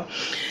morning, y'all.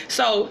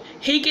 So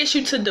he gets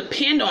you to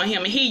depend on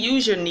him, and he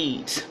uses your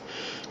needs.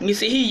 You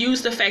see, he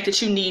used the fact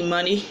that you need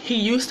money. He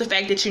used the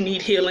fact that you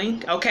need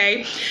healing,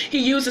 okay? He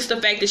uses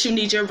the fact that you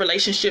need your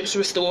relationships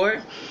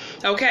restored,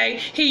 okay?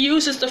 He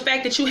uses the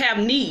fact that you have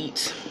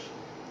needs.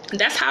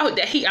 That's how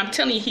I'm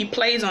telling you, he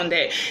plays on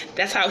that.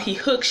 That's how he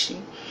hooks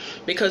you.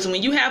 Because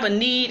when you have a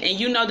need and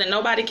you know that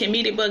nobody can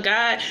meet it but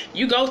God,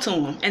 you go to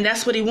him. And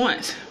that's what he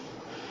wants.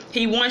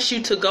 He wants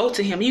you to go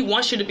to him. He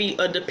wants you to be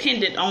a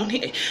dependent on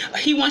him.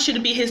 He wants you to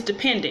be his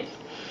dependent.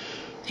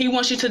 He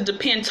wants you to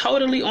depend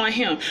totally on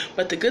him.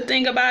 But the good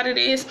thing about it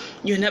is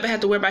you never have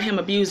to worry about him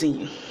abusing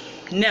you.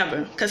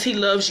 Never. Because he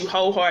loves you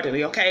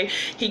wholeheartedly, okay?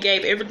 He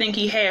gave everything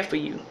he had for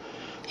you.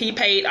 He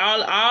paid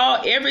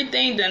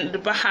everything. The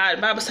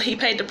Bible says he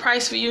paid the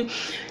price for you.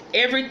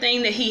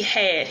 Everything that he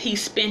had, he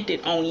spent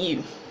it on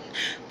you.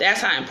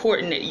 That's how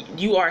important that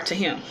you are to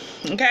him,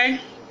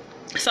 okay?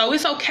 So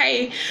it's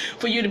okay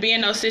for you to be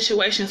in those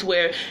situations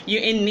where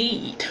you're in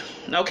need,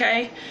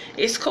 okay?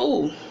 It's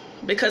cool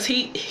because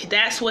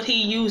that's what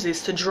he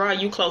uses to draw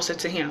you closer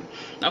to him,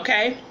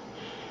 okay?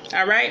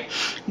 All right?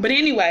 But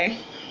anyway,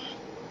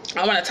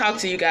 I want to talk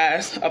to you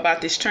guys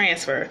about this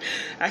transfer.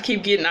 I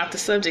keep getting off the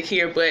subject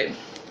here, but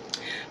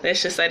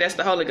let's just say that's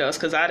the Holy Ghost,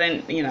 because I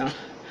didn't,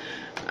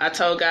 I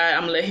told God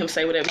I'm going to let him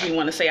say whatever he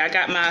want to say. I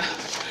got my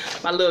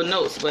little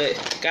notes,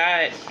 but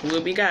God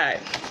will be God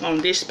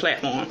on this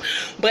platform.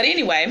 But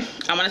anyway,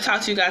 I'm going to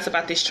talk to you guys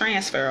about this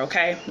transfer,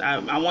 okay?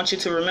 I want you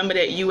to remember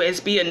that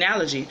USB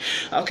analogy,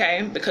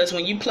 okay? Because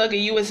when you plug a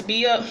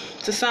USB up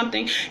to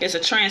something, it's a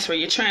transfer.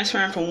 You're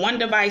transferring from one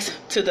device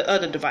to the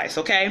other device,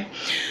 okay?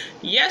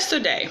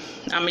 Yesterday,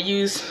 y'all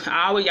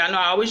know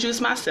I always use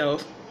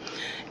myself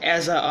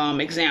as a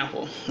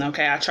example,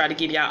 okay? I try to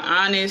give y'all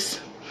honest,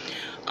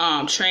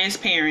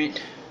 transparent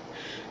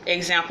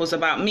examples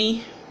about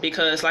me,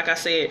 because like I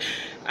said,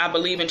 I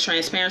believe in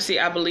transparency.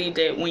 I believe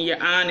that when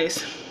you're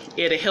honest,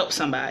 it'll help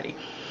somebody.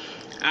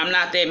 I'm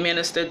not that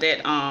minister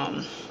that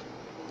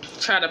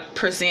try to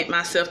present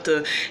myself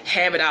to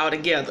have it all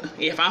together.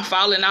 If I'm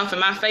falling off in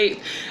my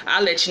faith,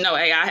 I'll let you know,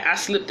 hey, I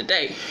slipped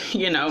today,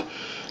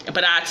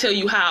 but I'll tell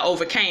you how I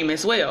overcame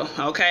as well,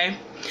 okay?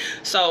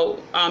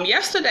 So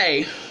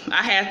yesterday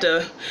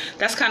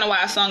that's kind of why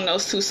I sung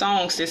those 2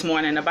 songs this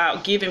morning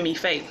about giving me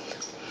faith.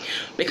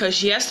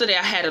 Because yesterday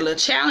I had a little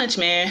challenge,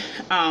 man.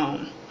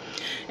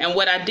 And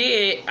what I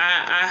did,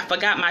 I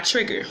forgot my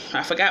trigger.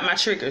 I forgot my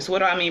triggers. What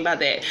do I mean by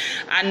that?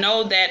 I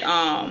know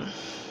that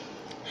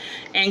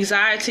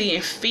anxiety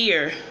and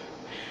fear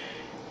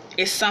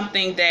is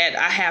something that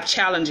I have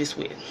challenges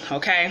with,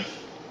 okay?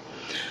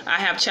 I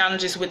have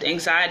challenges with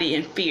anxiety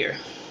and fear.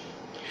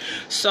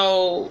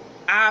 So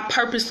I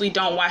purposely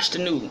don't watch the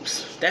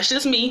news. That's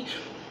just me.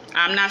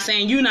 I'm not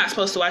saying you're not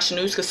supposed to watch the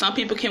news, because some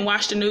people can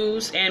watch the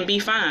news and be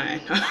fine,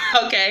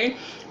 okay?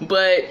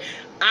 But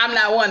I'm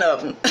not one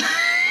of them.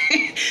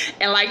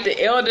 And like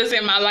the elders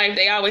in my life,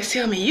 they always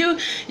tell me,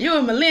 you're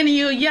a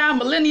millennial, y'all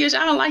millennials,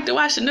 I don't like to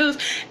watch the news.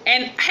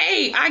 And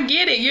hey, I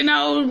get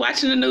it,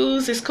 watching the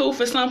news is cool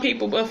for some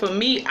people, but for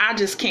me, I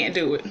just can't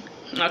do it.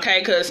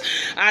 Okay, because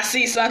I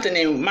see something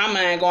in my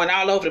mind going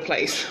all over the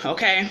place,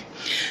 okay?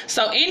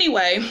 So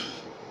anyway,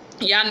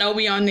 y'all know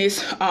we on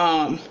this,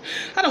 I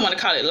don't want to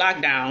call it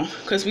lockdown,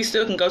 because we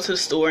still can go to the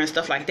store and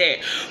stuff like that.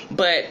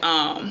 But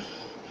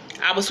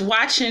I was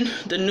watching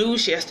the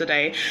news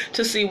yesterday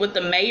to see what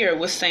the mayor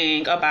was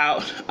saying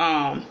about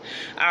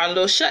our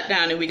little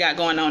shutdown that we got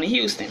going on in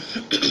Houston.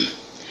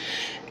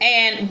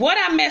 And what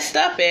I messed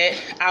up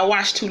at, I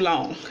watched too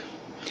long.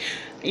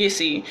 You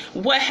see,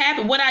 what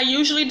happened, what I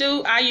usually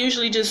do, I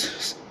usually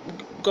just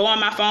go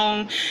on my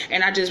phone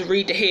and I just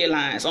read the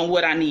headlines on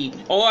what I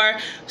need, or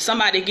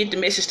somebody get the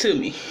message to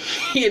me.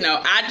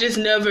 I just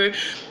never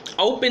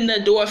open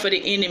the door for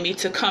the enemy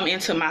to come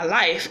into my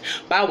life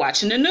by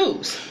watching the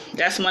news.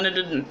 That's one of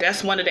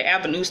the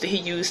avenues that he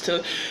used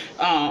to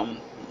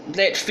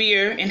let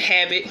fear and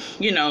habit,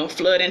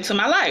 flood into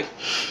my life.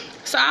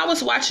 So I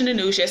was watching the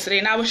news yesterday,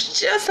 and I was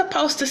just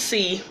supposed to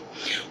see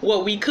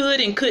what we could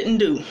and couldn't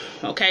do.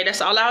 Okay, that's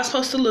all I was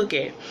supposed to look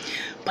at.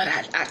 But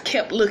I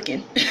kept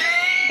looking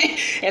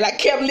and I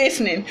kept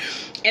listening.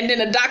 And then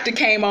the doctor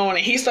came on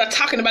and he started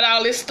talking about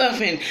all this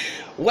stuff and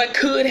what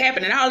could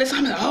happen and all this.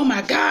 I'm like, oh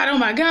my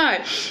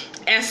God.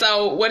 And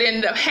so what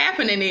ended up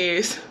happening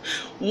is,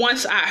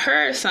 once I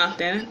heard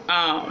something,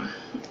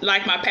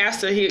 like my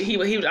pastor, he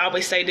would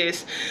always say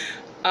this,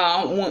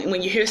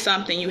 when you hear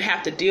something, you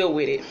have to deal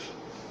with it.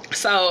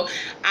 So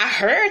I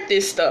heard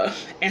this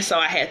stuff, and so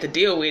I had to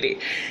deal with it.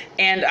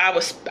 And I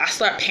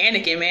started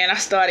panicking, man. I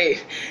started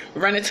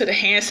running to the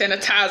hand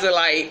sanitizer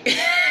like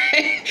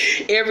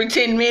every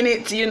 10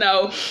 minutes,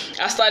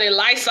 I started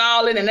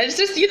Lysoling, and it's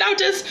just,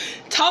 just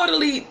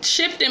totally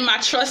shifting my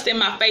trust and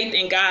my faith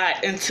in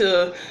God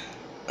into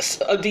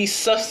these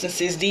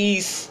substances,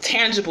 these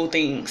tangible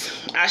things.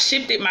 I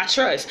shifted my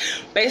trust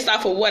based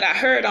off of what I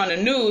heard on the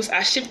news.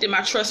 I shifted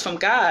my trust from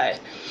God.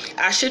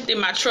 I shifted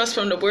my trust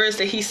from the words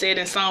that he said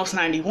in Psalms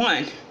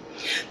 91,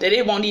 that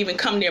it won't even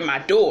come near my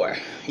door.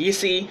 You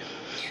see,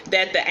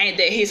 that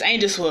his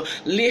angels will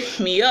lift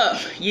me up.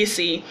 You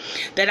see,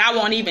 that I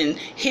won't even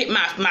hit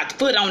my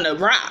foot on the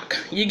rock.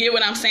 You get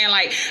what I'm saying?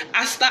 Like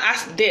I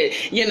did,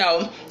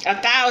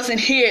 1,000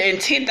 here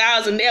and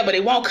 10,000 there, but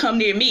it won't come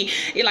near me.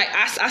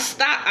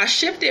 I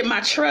shifted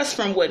my trust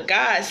from what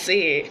God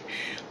said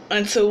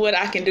unto what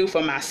I can do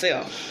for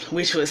myself,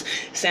 which was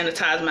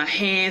sanitize my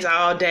hands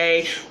all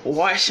day,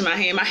 wash my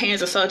hands. My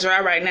hands are so dry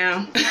right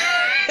now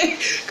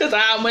because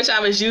how much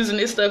I was using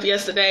this stuff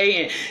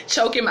yesterday and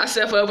choking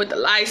myself up with the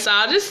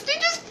Lysol, just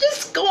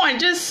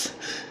going,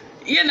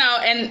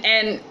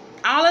 and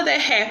all of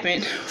that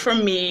happened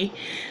from me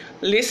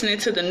listening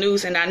to the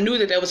news, and I knew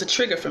that there was a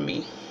trigger for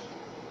me.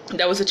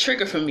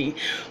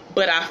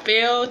 But I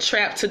fell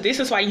trapped to this.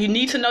 Is why you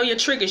need to know your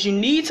triggers. You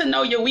need to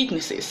know your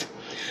weaknesses.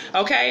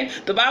 Okay,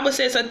 the Bible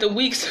says that the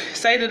weak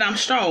say that I'm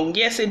strong.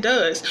 Yes, it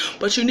does.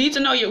 But you need to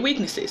know your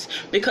weaknesses,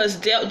 because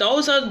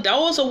those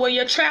are where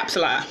your traps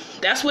lie.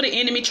 That's where the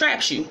enemy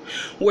traps you,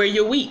 where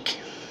you're weak.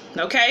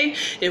 Okay,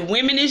 if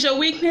women is your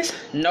weakness,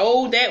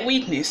 know that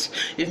weakness.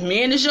 If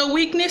men is your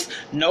weakness,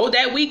 know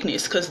that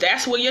weakness, because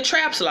that's where your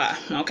traps lie.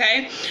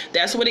 Okay,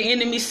 that's where the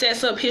enemy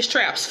sets up his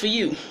traps for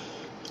you.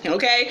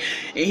 Okay,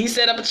 and he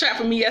set up a trap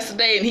for me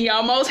yesterday, and he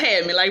almost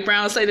had me. Like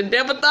Brown said, the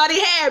devil thought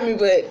he had me,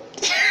 but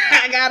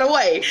I got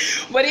away.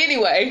 But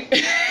anyway,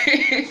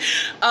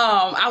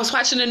 I was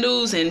watching the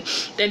news, and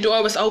that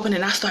door was open,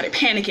 and I started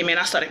panicking, man.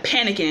 I started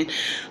panicking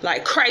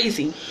like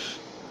crazy.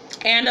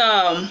 And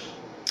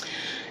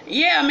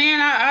yeah,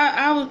 man,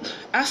 I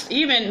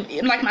even,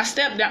 like my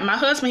stepdad, my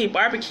husband, he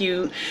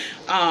barbecued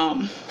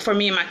for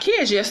me and my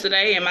kids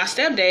yesterday, and my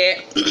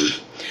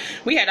stepdad,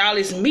 we had all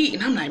this meat,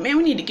 and I'm like, man,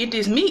 we need to get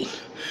this meat,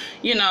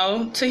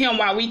 to him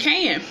while we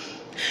can.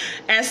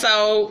 And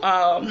so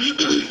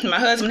my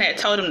husband had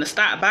told him to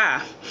stop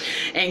by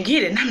and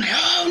get it. And I'm like,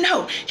 oh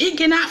no, he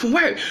getting out from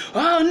work.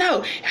 Oh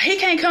no, he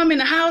can't come in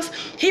the house.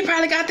 He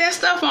probably got that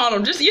stuff on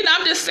him. Just,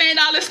 I'm just saying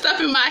all this stuff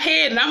in my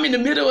head, and I'm in the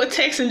middle of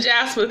texting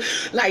Jasper,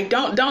 like,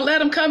 don't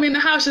let him come in the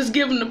house. Just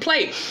give him the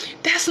plate.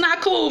 That's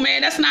not cool,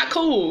 man. That's not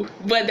cool.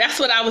 But that's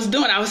what I was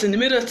doing. I was in the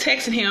middle of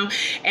texting him,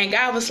 and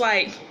God was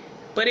like,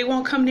 but it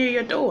won't come near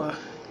your door.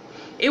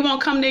 It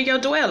won't come near your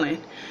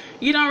dwelling.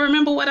 You don't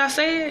remember what I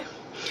said?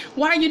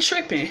 Why are you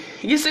tripping?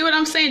 You see what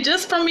I'm saying?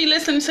 Just from me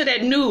listening to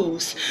that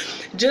news,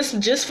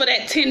 just for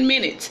that 10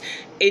 minutes,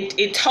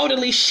 it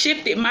totally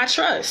shifted my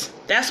trust.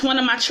 That's one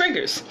of my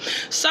triggers.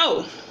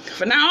 So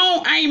from now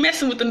on, I ain't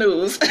messing with the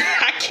news.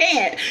 I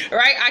can't,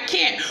 right? I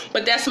can't.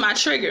 But that's my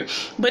trigger.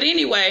 But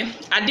anyway,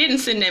 I didn't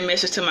send that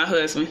message to my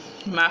husband.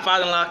 My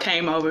father-in-law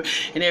came over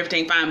and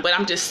everything fine. But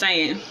I'm just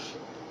saying,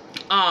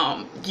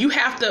 you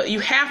have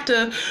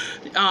to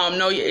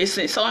know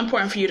it's so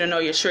important for you to know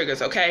your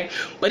triggers. Okay.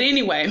 But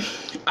anyway,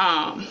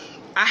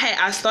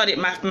 I started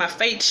my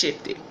faith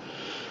shifted.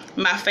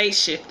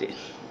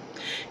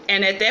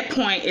 And at that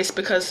point, it's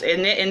because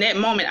in that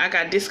moment I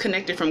got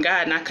disconnected from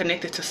God, and I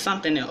connected to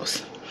something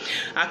else.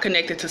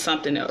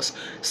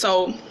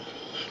 So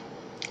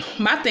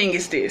my thing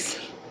is this.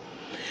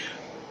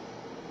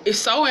 It's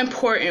so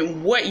important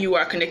what you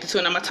are connected to,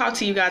 and I'm gonna talk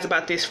to you guys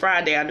about this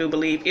Friday, I do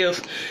believe.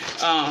 If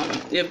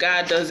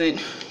God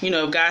doesn't,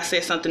 if God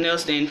says something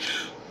else, then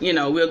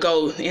we'll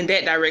go in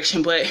that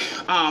direction. But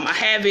I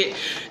have it.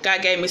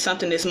 God gave me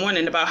something this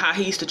morning about how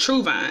He's the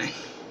true vine.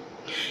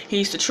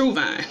 He's the true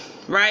vine,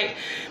 right?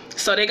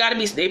 So they gotta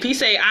be. If He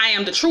say I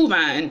am the true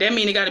vine, that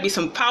means there gotta be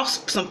some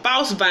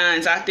false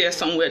vines out there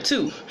somewhere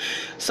too.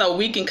 So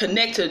we can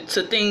connect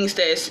to things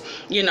that's,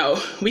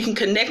 we can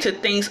connect to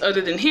things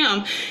other than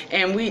Him,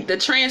 and the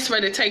transfer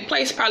that take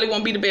place probably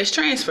won't be the best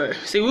transfer.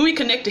 See, when we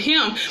connect to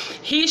Him,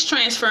 He's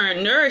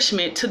transferring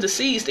nourishment to the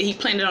seeds that He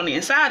planted on the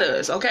inside of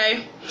us.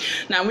 Okay.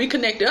 Now we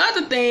connect to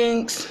other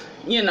things.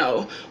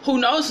 Who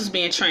knows what's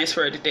being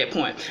transferred at that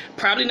point?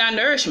 Probably not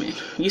nourishment.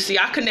 You see,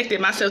 I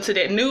connected myself to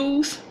that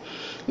news.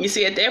 You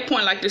see, at that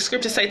point, like the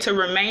scriptures say, to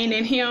remain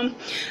in Him.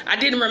 I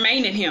didn't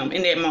remain in Him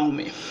in that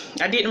moment.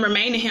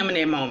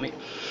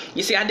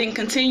 You see, I didn't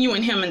continue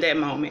in Him in that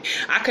moment.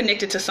 I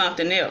connected to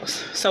something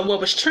else. So what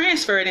was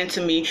transferred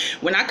into me,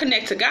 when I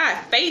connect to God,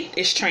 faith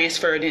is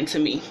transferred into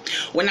me.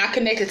 When I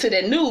connected to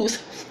that news,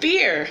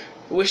 fear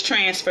was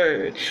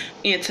transferred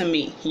into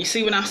me. You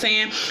see what I'm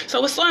saying?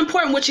 So it's so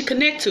important what you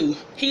connect to.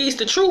 He's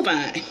the true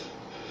vine.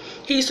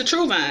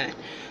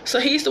 So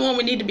He's the one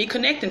we need to be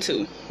connecting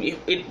to.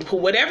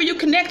 Whatever you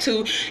connect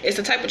to is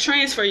the type of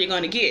transfer you're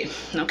going to get.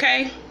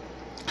 Okay?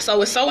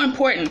 So it's so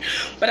important.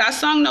 But I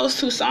sung those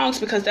 2 songs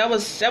because that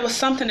was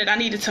something that I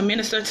needed to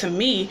minister to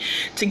me,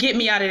 to get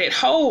me out of that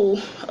hole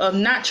of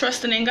not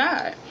trusting in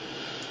God.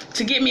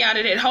 To get me out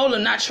of that hole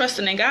of not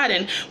trusting in God.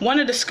 And one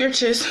of the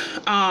scriptures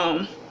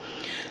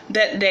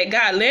that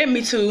God led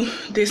me to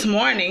this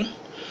morning,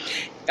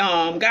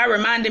 God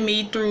reminded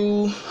me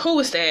through, who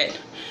was that?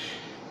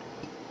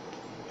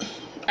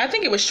 I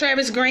think it was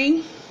Travis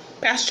Green,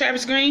 Pastor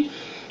Travis Green.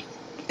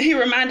 He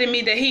reminded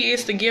me that he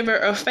is the giver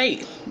of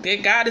faith,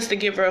 that God is the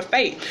giver of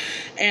faith.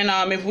 And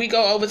if we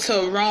go over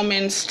to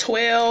Romans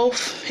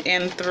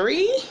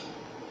 12:3,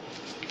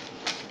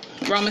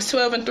 Romans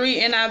 12:3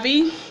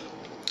 NIV,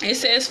 it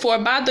says, "For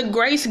by the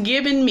grace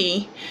given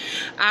me,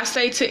 I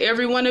say to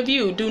every one of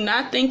you, do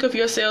not think of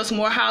yourselves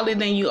more highly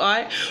than you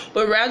ought,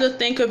 but rather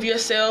think of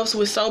yourselves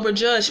with sober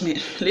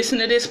judgment." Listen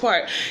to this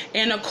part.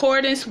 "In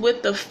accordance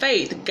with the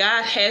faith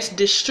God has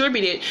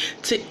distributed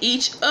to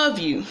each of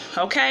you."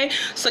 Okay?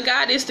 So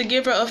God is the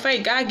giver of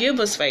faith. God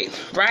give us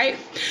faith, right?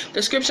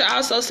 The scripture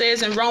also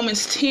says in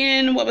Romans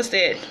 10, what was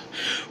that?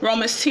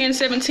 Romans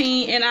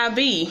 10:17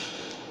 NIV.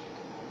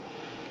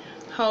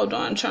 Hold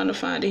on, I'm trying to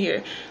find it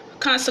here.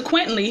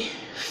 "Consequently,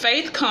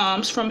 faith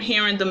comes from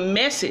hearing the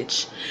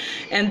message,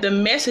 and the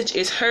message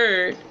is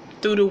heard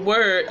through the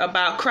word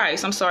about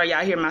Christ." I'm sorry,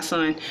 y'all hear my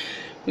son.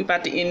 We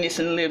about to end this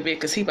in a little bit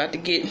because he about to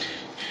get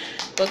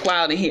buck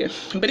wild in here.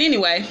 But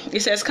anyway,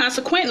 it says,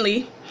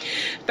 "Consequently,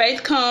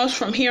 faith comes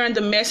from hearing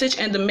the message,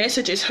 and the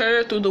message is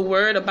heard through the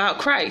word about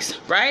Christ."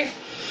 Right?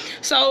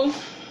 So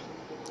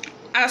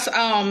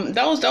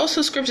those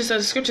 2 scriptures are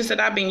the scriptures that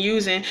I've been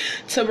using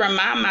to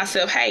remind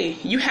myself, hey,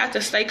 you have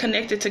to stay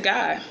connected to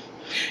God.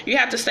 You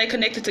have to stay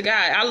connected to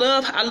God. I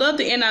love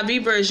the NIV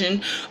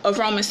version of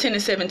Romans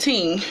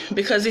 10:17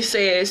 because it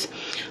says,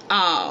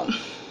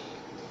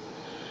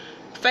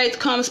 faith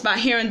comes by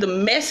hearing the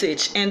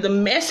message, and the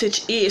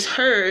message is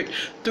heard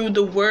through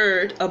the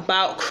word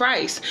about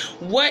Christ.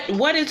 What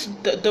is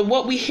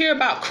what we hear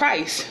about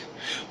Christ?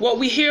 What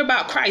we hear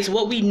about Christ,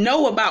 what we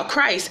know about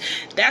Christ,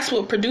 that's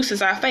what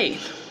produces our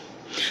faith.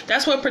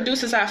 That's what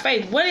produces our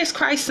faith. What is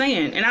Christ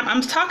saying? And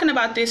I'm talking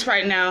about this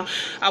right now.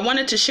 I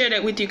wanted to share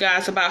that with you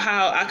guys about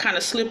how I kind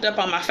of slipped up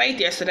on my faith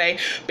yesterday,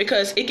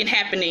 because it can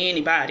happen to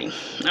anybody.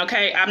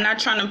 Okay? I'm not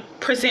trying to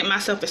present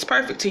myself as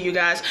perfect to you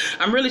guys.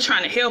 I'm really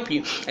trying to help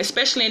you,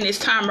 especially in this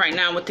time right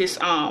now with this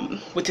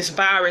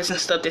virus and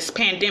stuff, this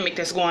pandemic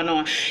that's going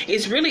on.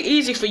 It's really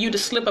easy for you to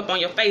slip up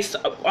on your faith.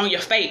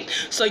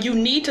 So you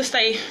need to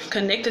stay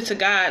connected to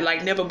God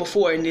like never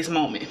before in this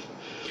moment,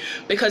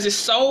 because it's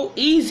so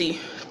easy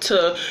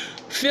to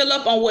fill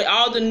up on what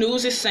all the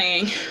news is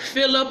saying,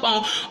 fill up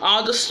on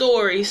all the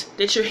stories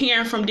that you're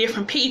hearing from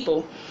different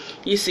people,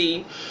 you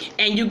see,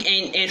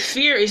 and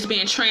fear is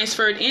being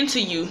transferred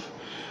into you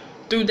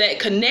through that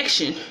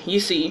connection, you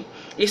see.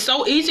 It's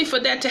so easy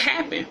for that to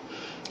happen.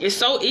 It's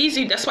so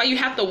easy. That's why you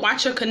have to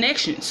watch your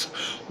connections.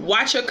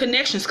 Watch your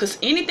connections, because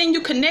anything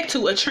you connect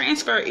to, a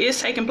transfer is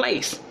taking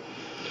place.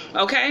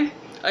 Okay?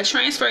 A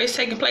transfer is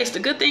taking place. The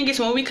good thing is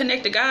when we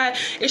connect to God,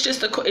 it's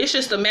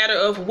just a matter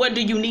of what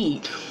do you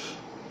need.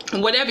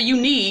 And whatever you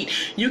need,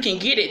 you can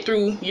get it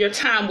through your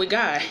time with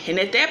God. And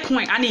at that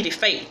point, I needed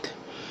faith.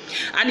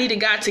 I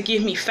needed God to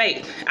give me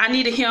faith. I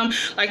needed him,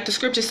 like the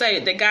scripture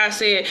said, that God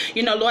said,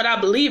 Lord,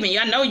 I believe in you.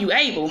 I know you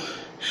able.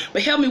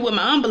 But help me with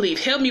my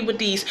unbelief. Help me with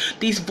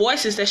these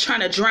voices that's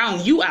trying to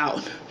drown you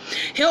out.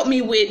 Help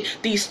me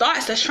with these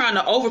thoughts that's trying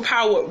to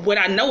overpower what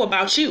I know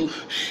about you.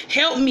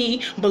 Help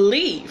me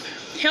believe.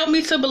 Help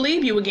me to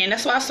believe you again.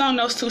 That's why I sung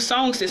those 2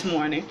 songs this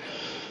morning,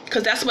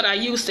 because that's what I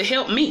used to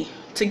help me,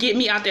 to get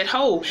me out that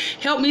hole.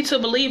 Help me to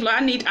believe. Lord,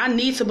 I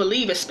need to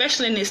believe,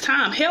 especially in this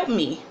time. Help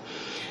me.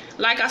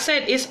 Like I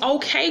said, it's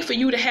okay for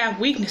you to have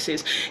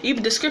weaknesses.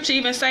 Even the scripture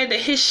even say that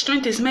his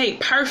strength is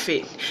made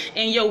perfect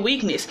in your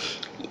weakness.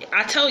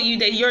 I tell you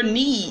that your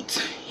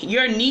needs,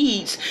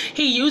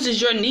 he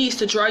uses your needs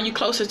to draw you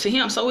closer to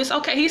him. So it's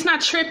okay. He's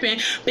not tripping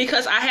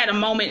because I had a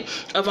moment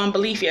of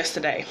unbelief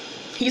yesterday.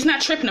 He's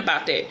not tripping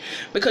about that,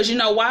 because you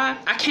know why?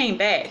 I came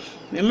back.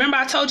 Remember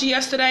I told you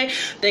yesterday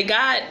that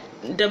God,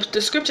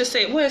 the scripture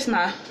said, where's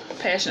my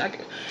passion?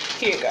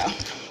 Here you go.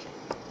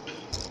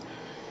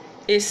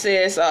 It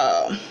says,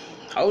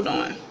 hold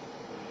on.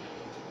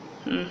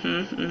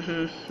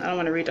 I don't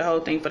want to read the whole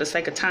thing for the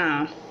sake of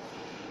time.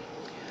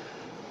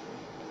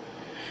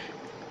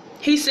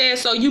 He says,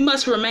 so you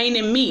must remain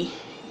in me.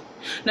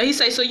 No, he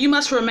says, so you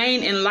must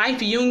remain in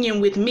life union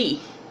with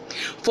me,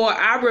 for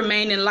I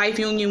remain in life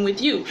union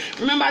with you.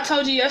 Remember I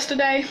told you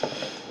yesterday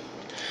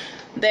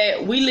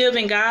that we live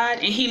in God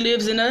and he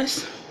lives in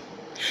us?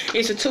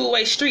 It's a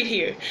two-way street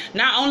here.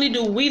 Not only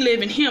do we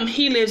live in him,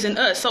 he lives in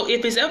us. So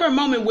if it's ever a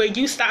moment where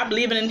you stop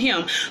living in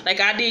him, like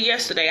I did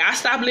yesterday, I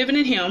stopped living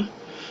in him.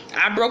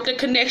 I broke the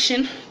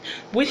connection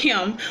with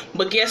him.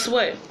 But guess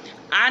what?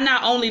 I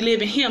not only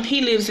live in him, he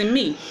lives in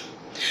me.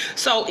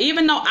 So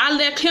even though I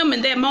left him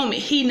in that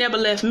moment, he never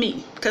left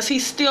me, because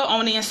he's still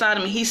on the inside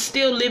of me. He's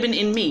still living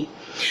in me.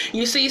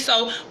 You see,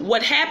 so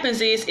what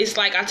happens is, it's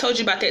like I told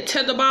you about that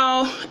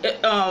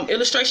tetherball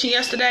illustration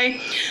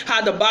yesterday,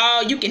 how the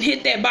ball, you can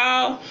hit that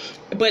ball,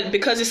 but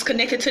because it's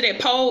connected to that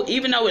pole,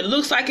 even though it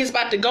looks like it's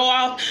about to go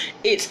off,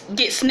 it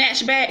gets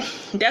snatched back.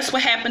 That's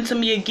what happened to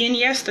me again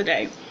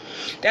yesterday.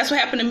 That's what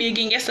happened to me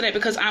again yesterday,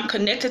 because I'm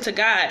connected to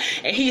God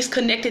and he's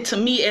connected to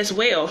me as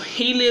well.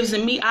 He lives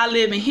in me, I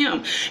live in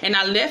him. And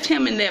I left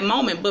him in that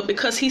moment, but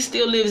because he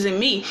still lives in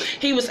me,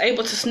 he was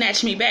able to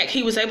snatch me back.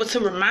 He was able to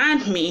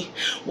remind me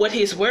what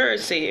his word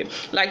said.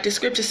 Like the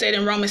scripture said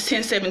in Romans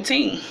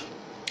 10:17,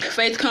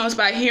 faith comes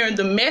by hearing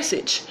the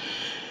message.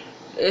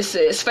 It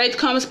says, faith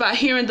comes by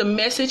hearing the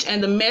message,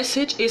 and the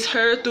message is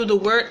heard through the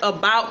word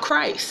about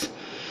Christ.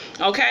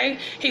 Okay?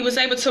 He was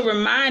able to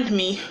remind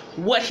me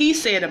what he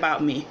said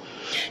about me.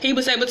 He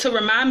was able to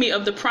remind me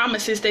of the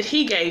promises that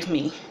he gave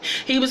me.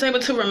 He was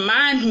able to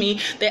remind me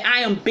that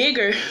I am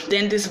bigger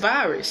than this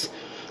virus.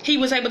 He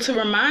was able to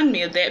remind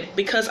me of that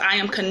because I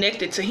am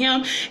connected to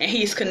him and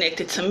he's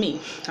connected to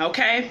me.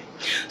 Okay?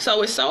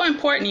 So it's so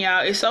important,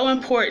 y'all. It's so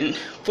important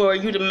for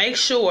you to make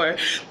sure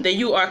that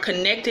you are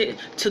connected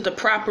to the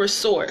proper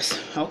source.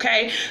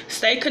 Okay?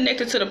 Stay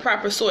connected to the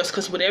proper source,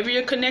 because whatever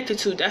you're connected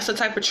to, that's the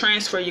type of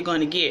transfer you're going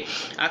to get.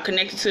 I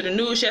connected to the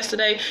news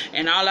yesterday,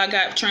 and all I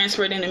got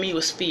transferred into me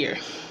was fear.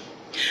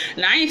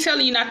 Now, I ain't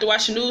telling you not to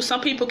watch the news.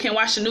 Some people can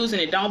watch the news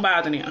and it don't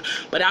bother them,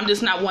 but I'm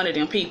just not one of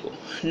them people.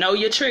 Know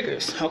your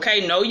triggers,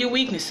 okay? Know your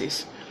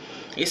weaknesses.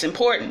 It's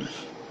important,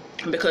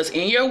 because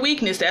in your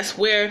weakness, that's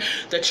where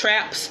the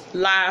traps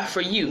lie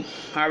for you,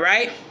 all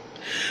right?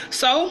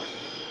 So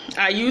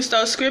I use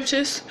those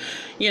scriptures,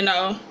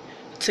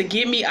 to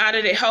get me out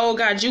of that hole.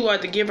 God, you are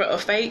the giver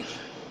of faith.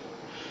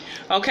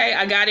 Okay,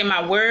 I got in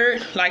my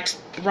word, like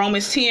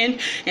Romans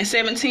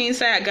 10:17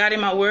 said. I got in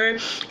my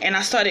word, and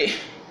I started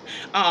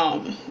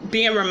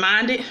being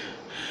reminded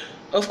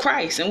of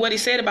Christ and what he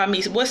said about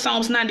me. What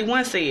Psalms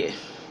 91 said.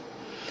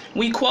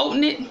 We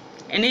quoting it,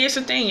 and here's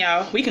the thing,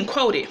 y'all. We can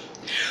quote it,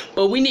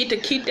 but we need to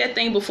keep that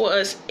thing before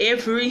us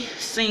every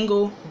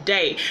single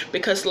day,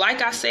 because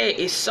like I said,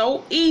 it's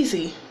so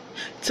easy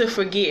to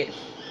forget.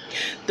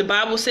 The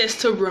Bible says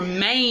to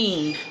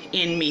remain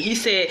in me. He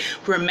said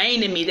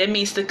remain in me. That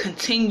means to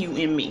continue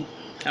in me.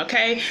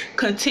 Okay,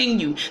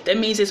 continue. That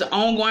means it's an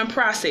ongoing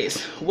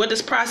process. What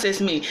does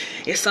process mean?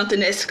 It's something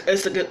that's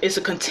it's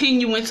a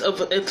continuance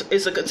of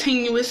it's a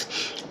continuous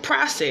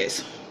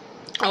process.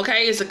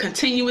 Okay, it's a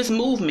continuous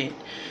movement.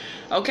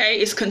 Okay,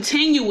 it's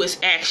continuous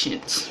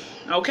actions.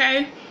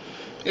 Okay,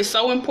 it's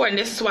so important.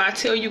 This is why I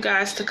tell you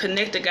guys to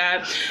connect to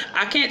God.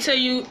 I can't tell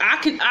you. I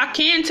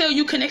can tell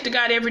you connect to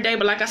God every day,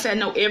 but like I said, I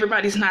know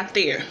everybody's not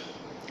there.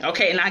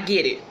 Okay, and I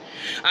get it.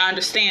 I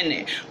understand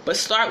that. But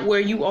start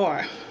where you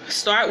are.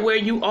 Start where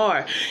you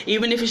are.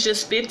 Even if it's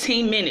just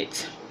 15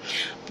 minutes.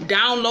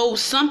 Download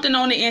something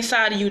on the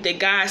inside of you that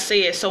God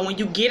says. So when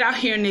you get out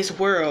here in this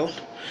world,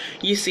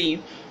 you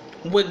see,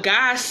 what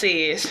God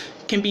says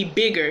can be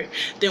bigger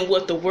than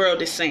what the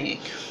world is saying.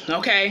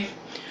 Okay?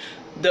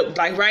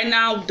 Like right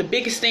now, the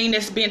biggest thing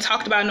that's being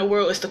talked about in the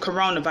world is the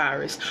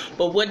coronavirus.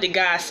 But what did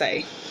God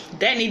say?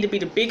 That need to be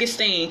the biggest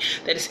thing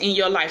that is in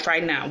your life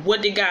right now.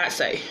 What did God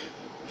say?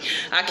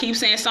 I keep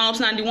saying Psalms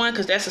 91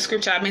 because that's the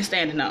scripture I've been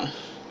standing on.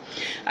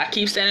 I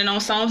keep standing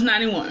on Psalms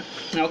 91,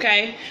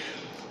 okay?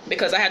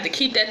 Because I have to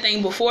keep that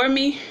thing before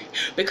me,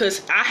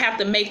 because I have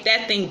to make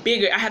that thing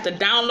bigger. I have to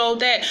download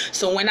that.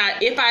 So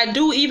if I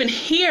do even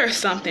hear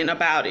something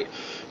about it,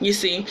 you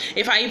see,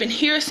 if I even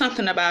hear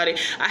something about it,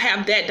 I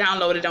have that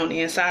downloaded on the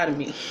inside of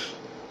me.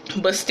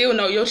 But still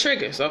know your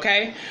triggers,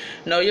 okay?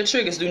 Know your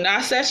triggers. Do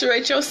not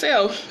saturate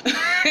yourself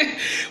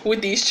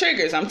with these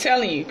triggers. I'm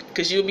telling you,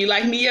 because you'll be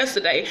like me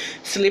yesterday,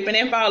 slipping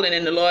and falling,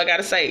 and the Lord got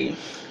to save you.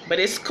 But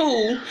it's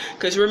cool,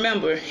 because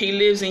remember, he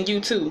lives in you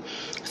too.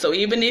 So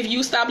even if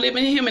you stop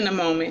living in him in a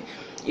moment,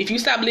 if you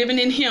stop living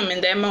in him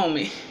in that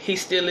moment, he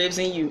still lives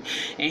in you.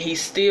 And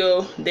he's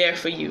still there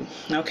for you,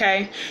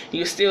 okay?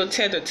 You're still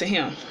tethered to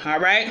him, all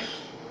right?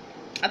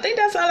 I think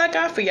that's all I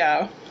got for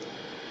y'all.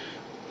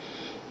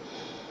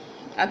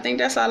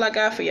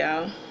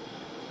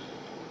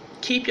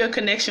 Keep your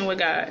connection with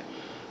God.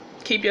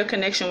 Keep your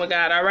connection with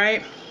God, all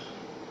right?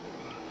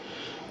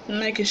 I'm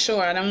making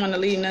sure I don't want to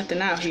leave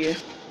nothing out here.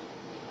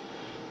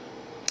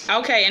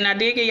 Okay, and I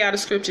did give y'all the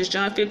scriptures.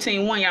 John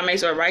 15:1. Y'all may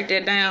as well write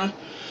that down,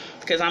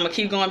 because I'm going to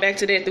keep going back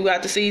to that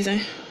throughout the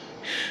season.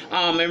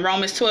 And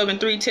Romans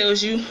 12:3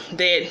 tells you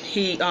that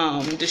he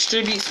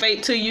distributes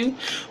faith to you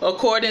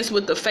accordance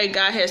with the faith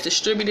God has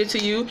distributed to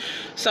you.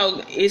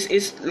 So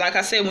it's like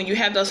I said, when you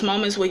have those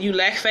moments where you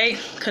lack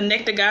faith,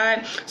 connect to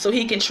God so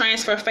he can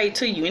transfer faith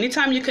to you.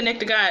 Anytime you connect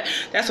to God,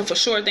 that's a for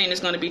sure thing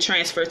that's going to be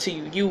transferred to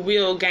you. You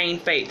will gain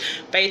faith.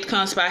 Faith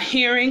comes by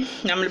hearing.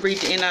 I'm going to read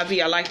the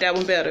NIV. I like that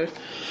one better.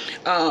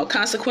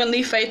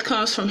 Consequently, faith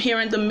comes from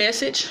hearing the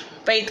message.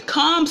 Faith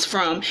comes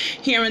from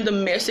hearing the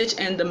message,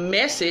 and the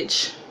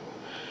message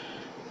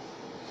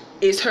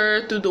is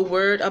heard through the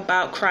word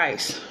about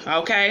Christ.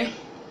 Okay?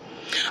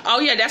 Oh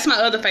yeah, that's my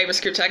other favorite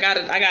scripture. I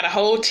got a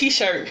whole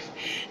t-shirt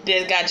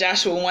that's got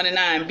Joshua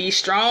 1:9. Be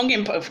strong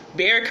and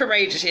very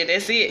courageous. Yeah,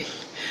 that's it.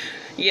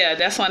 Yeah,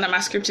 that's one of my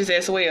scriptures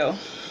as well.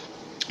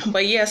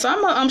 But yeah, so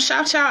I'm gonna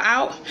shout y'all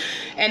out,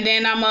 and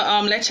then I'm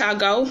gonna let y'all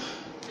go.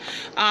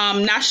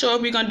 Not sure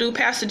if we're gonna do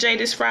Pastor J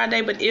this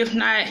Friday, but if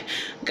not,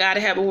 gotta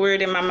have a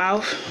word in my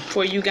mouth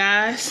for you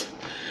guys.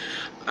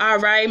 All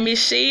right,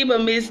 Miss Sheba,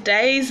 Miss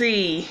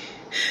Daisy.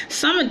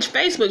 Some of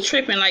Facebook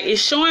tripping, like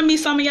it's showing me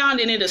some of y'all, and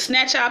then it'll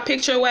snatch y'all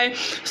picture away.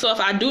 So if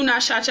I do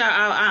not shout y'all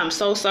out, I'm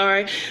so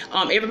sorry.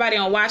 Everybody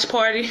on Watch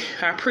Party,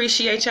 I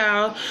appreciate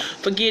y'all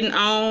for getting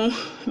on.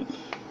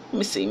 Let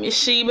me see, Miss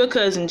Sheba,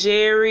 Cousin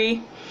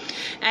Jerry,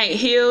 Aunt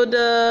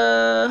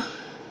Hilda,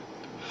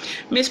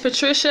 Miss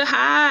Patricia.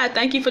 Hi,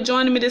 thank you for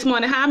joining me this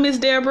morning. Hi, Miss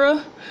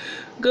Deborah.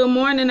 Good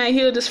morning, Aunt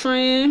Hilda's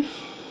friend.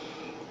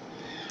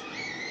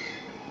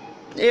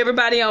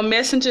 Everybody on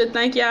Messenger,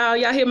 thank y'all.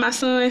 Y'all hear my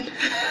son?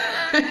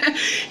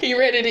 He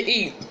ready to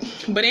eat.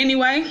 But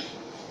anyway,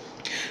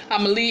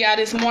 I'm gonna leave y'all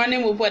this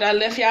morning with what I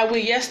left y'all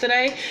with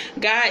yesterday.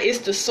 God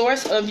is the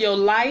source of your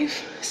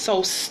life,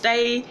 so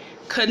stay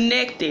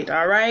connected.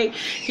 All right,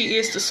 He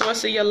is the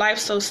source of your life,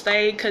 so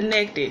stay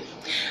connected.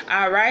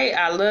 All right,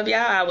 I love y'all.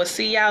 I will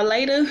see y'all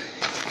later.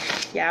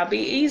 Y'all be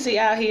easy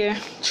out here.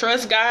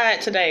 Trust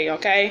God today,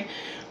 okay?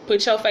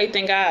 Put your faith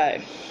in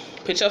God.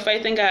 Put your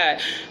faith in God.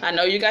 I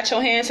know you got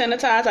your hand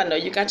sanitized. I know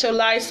you got your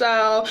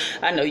Lysol.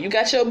 I know you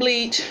got your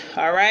bleach.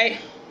 All right?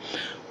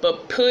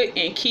 But put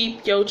and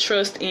keep your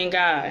trust in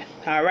God.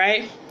 All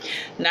right?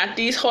 Not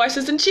these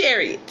horses and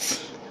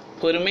chariots.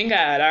 Put them in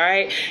God. All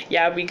right?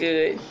 Y'all be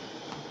good.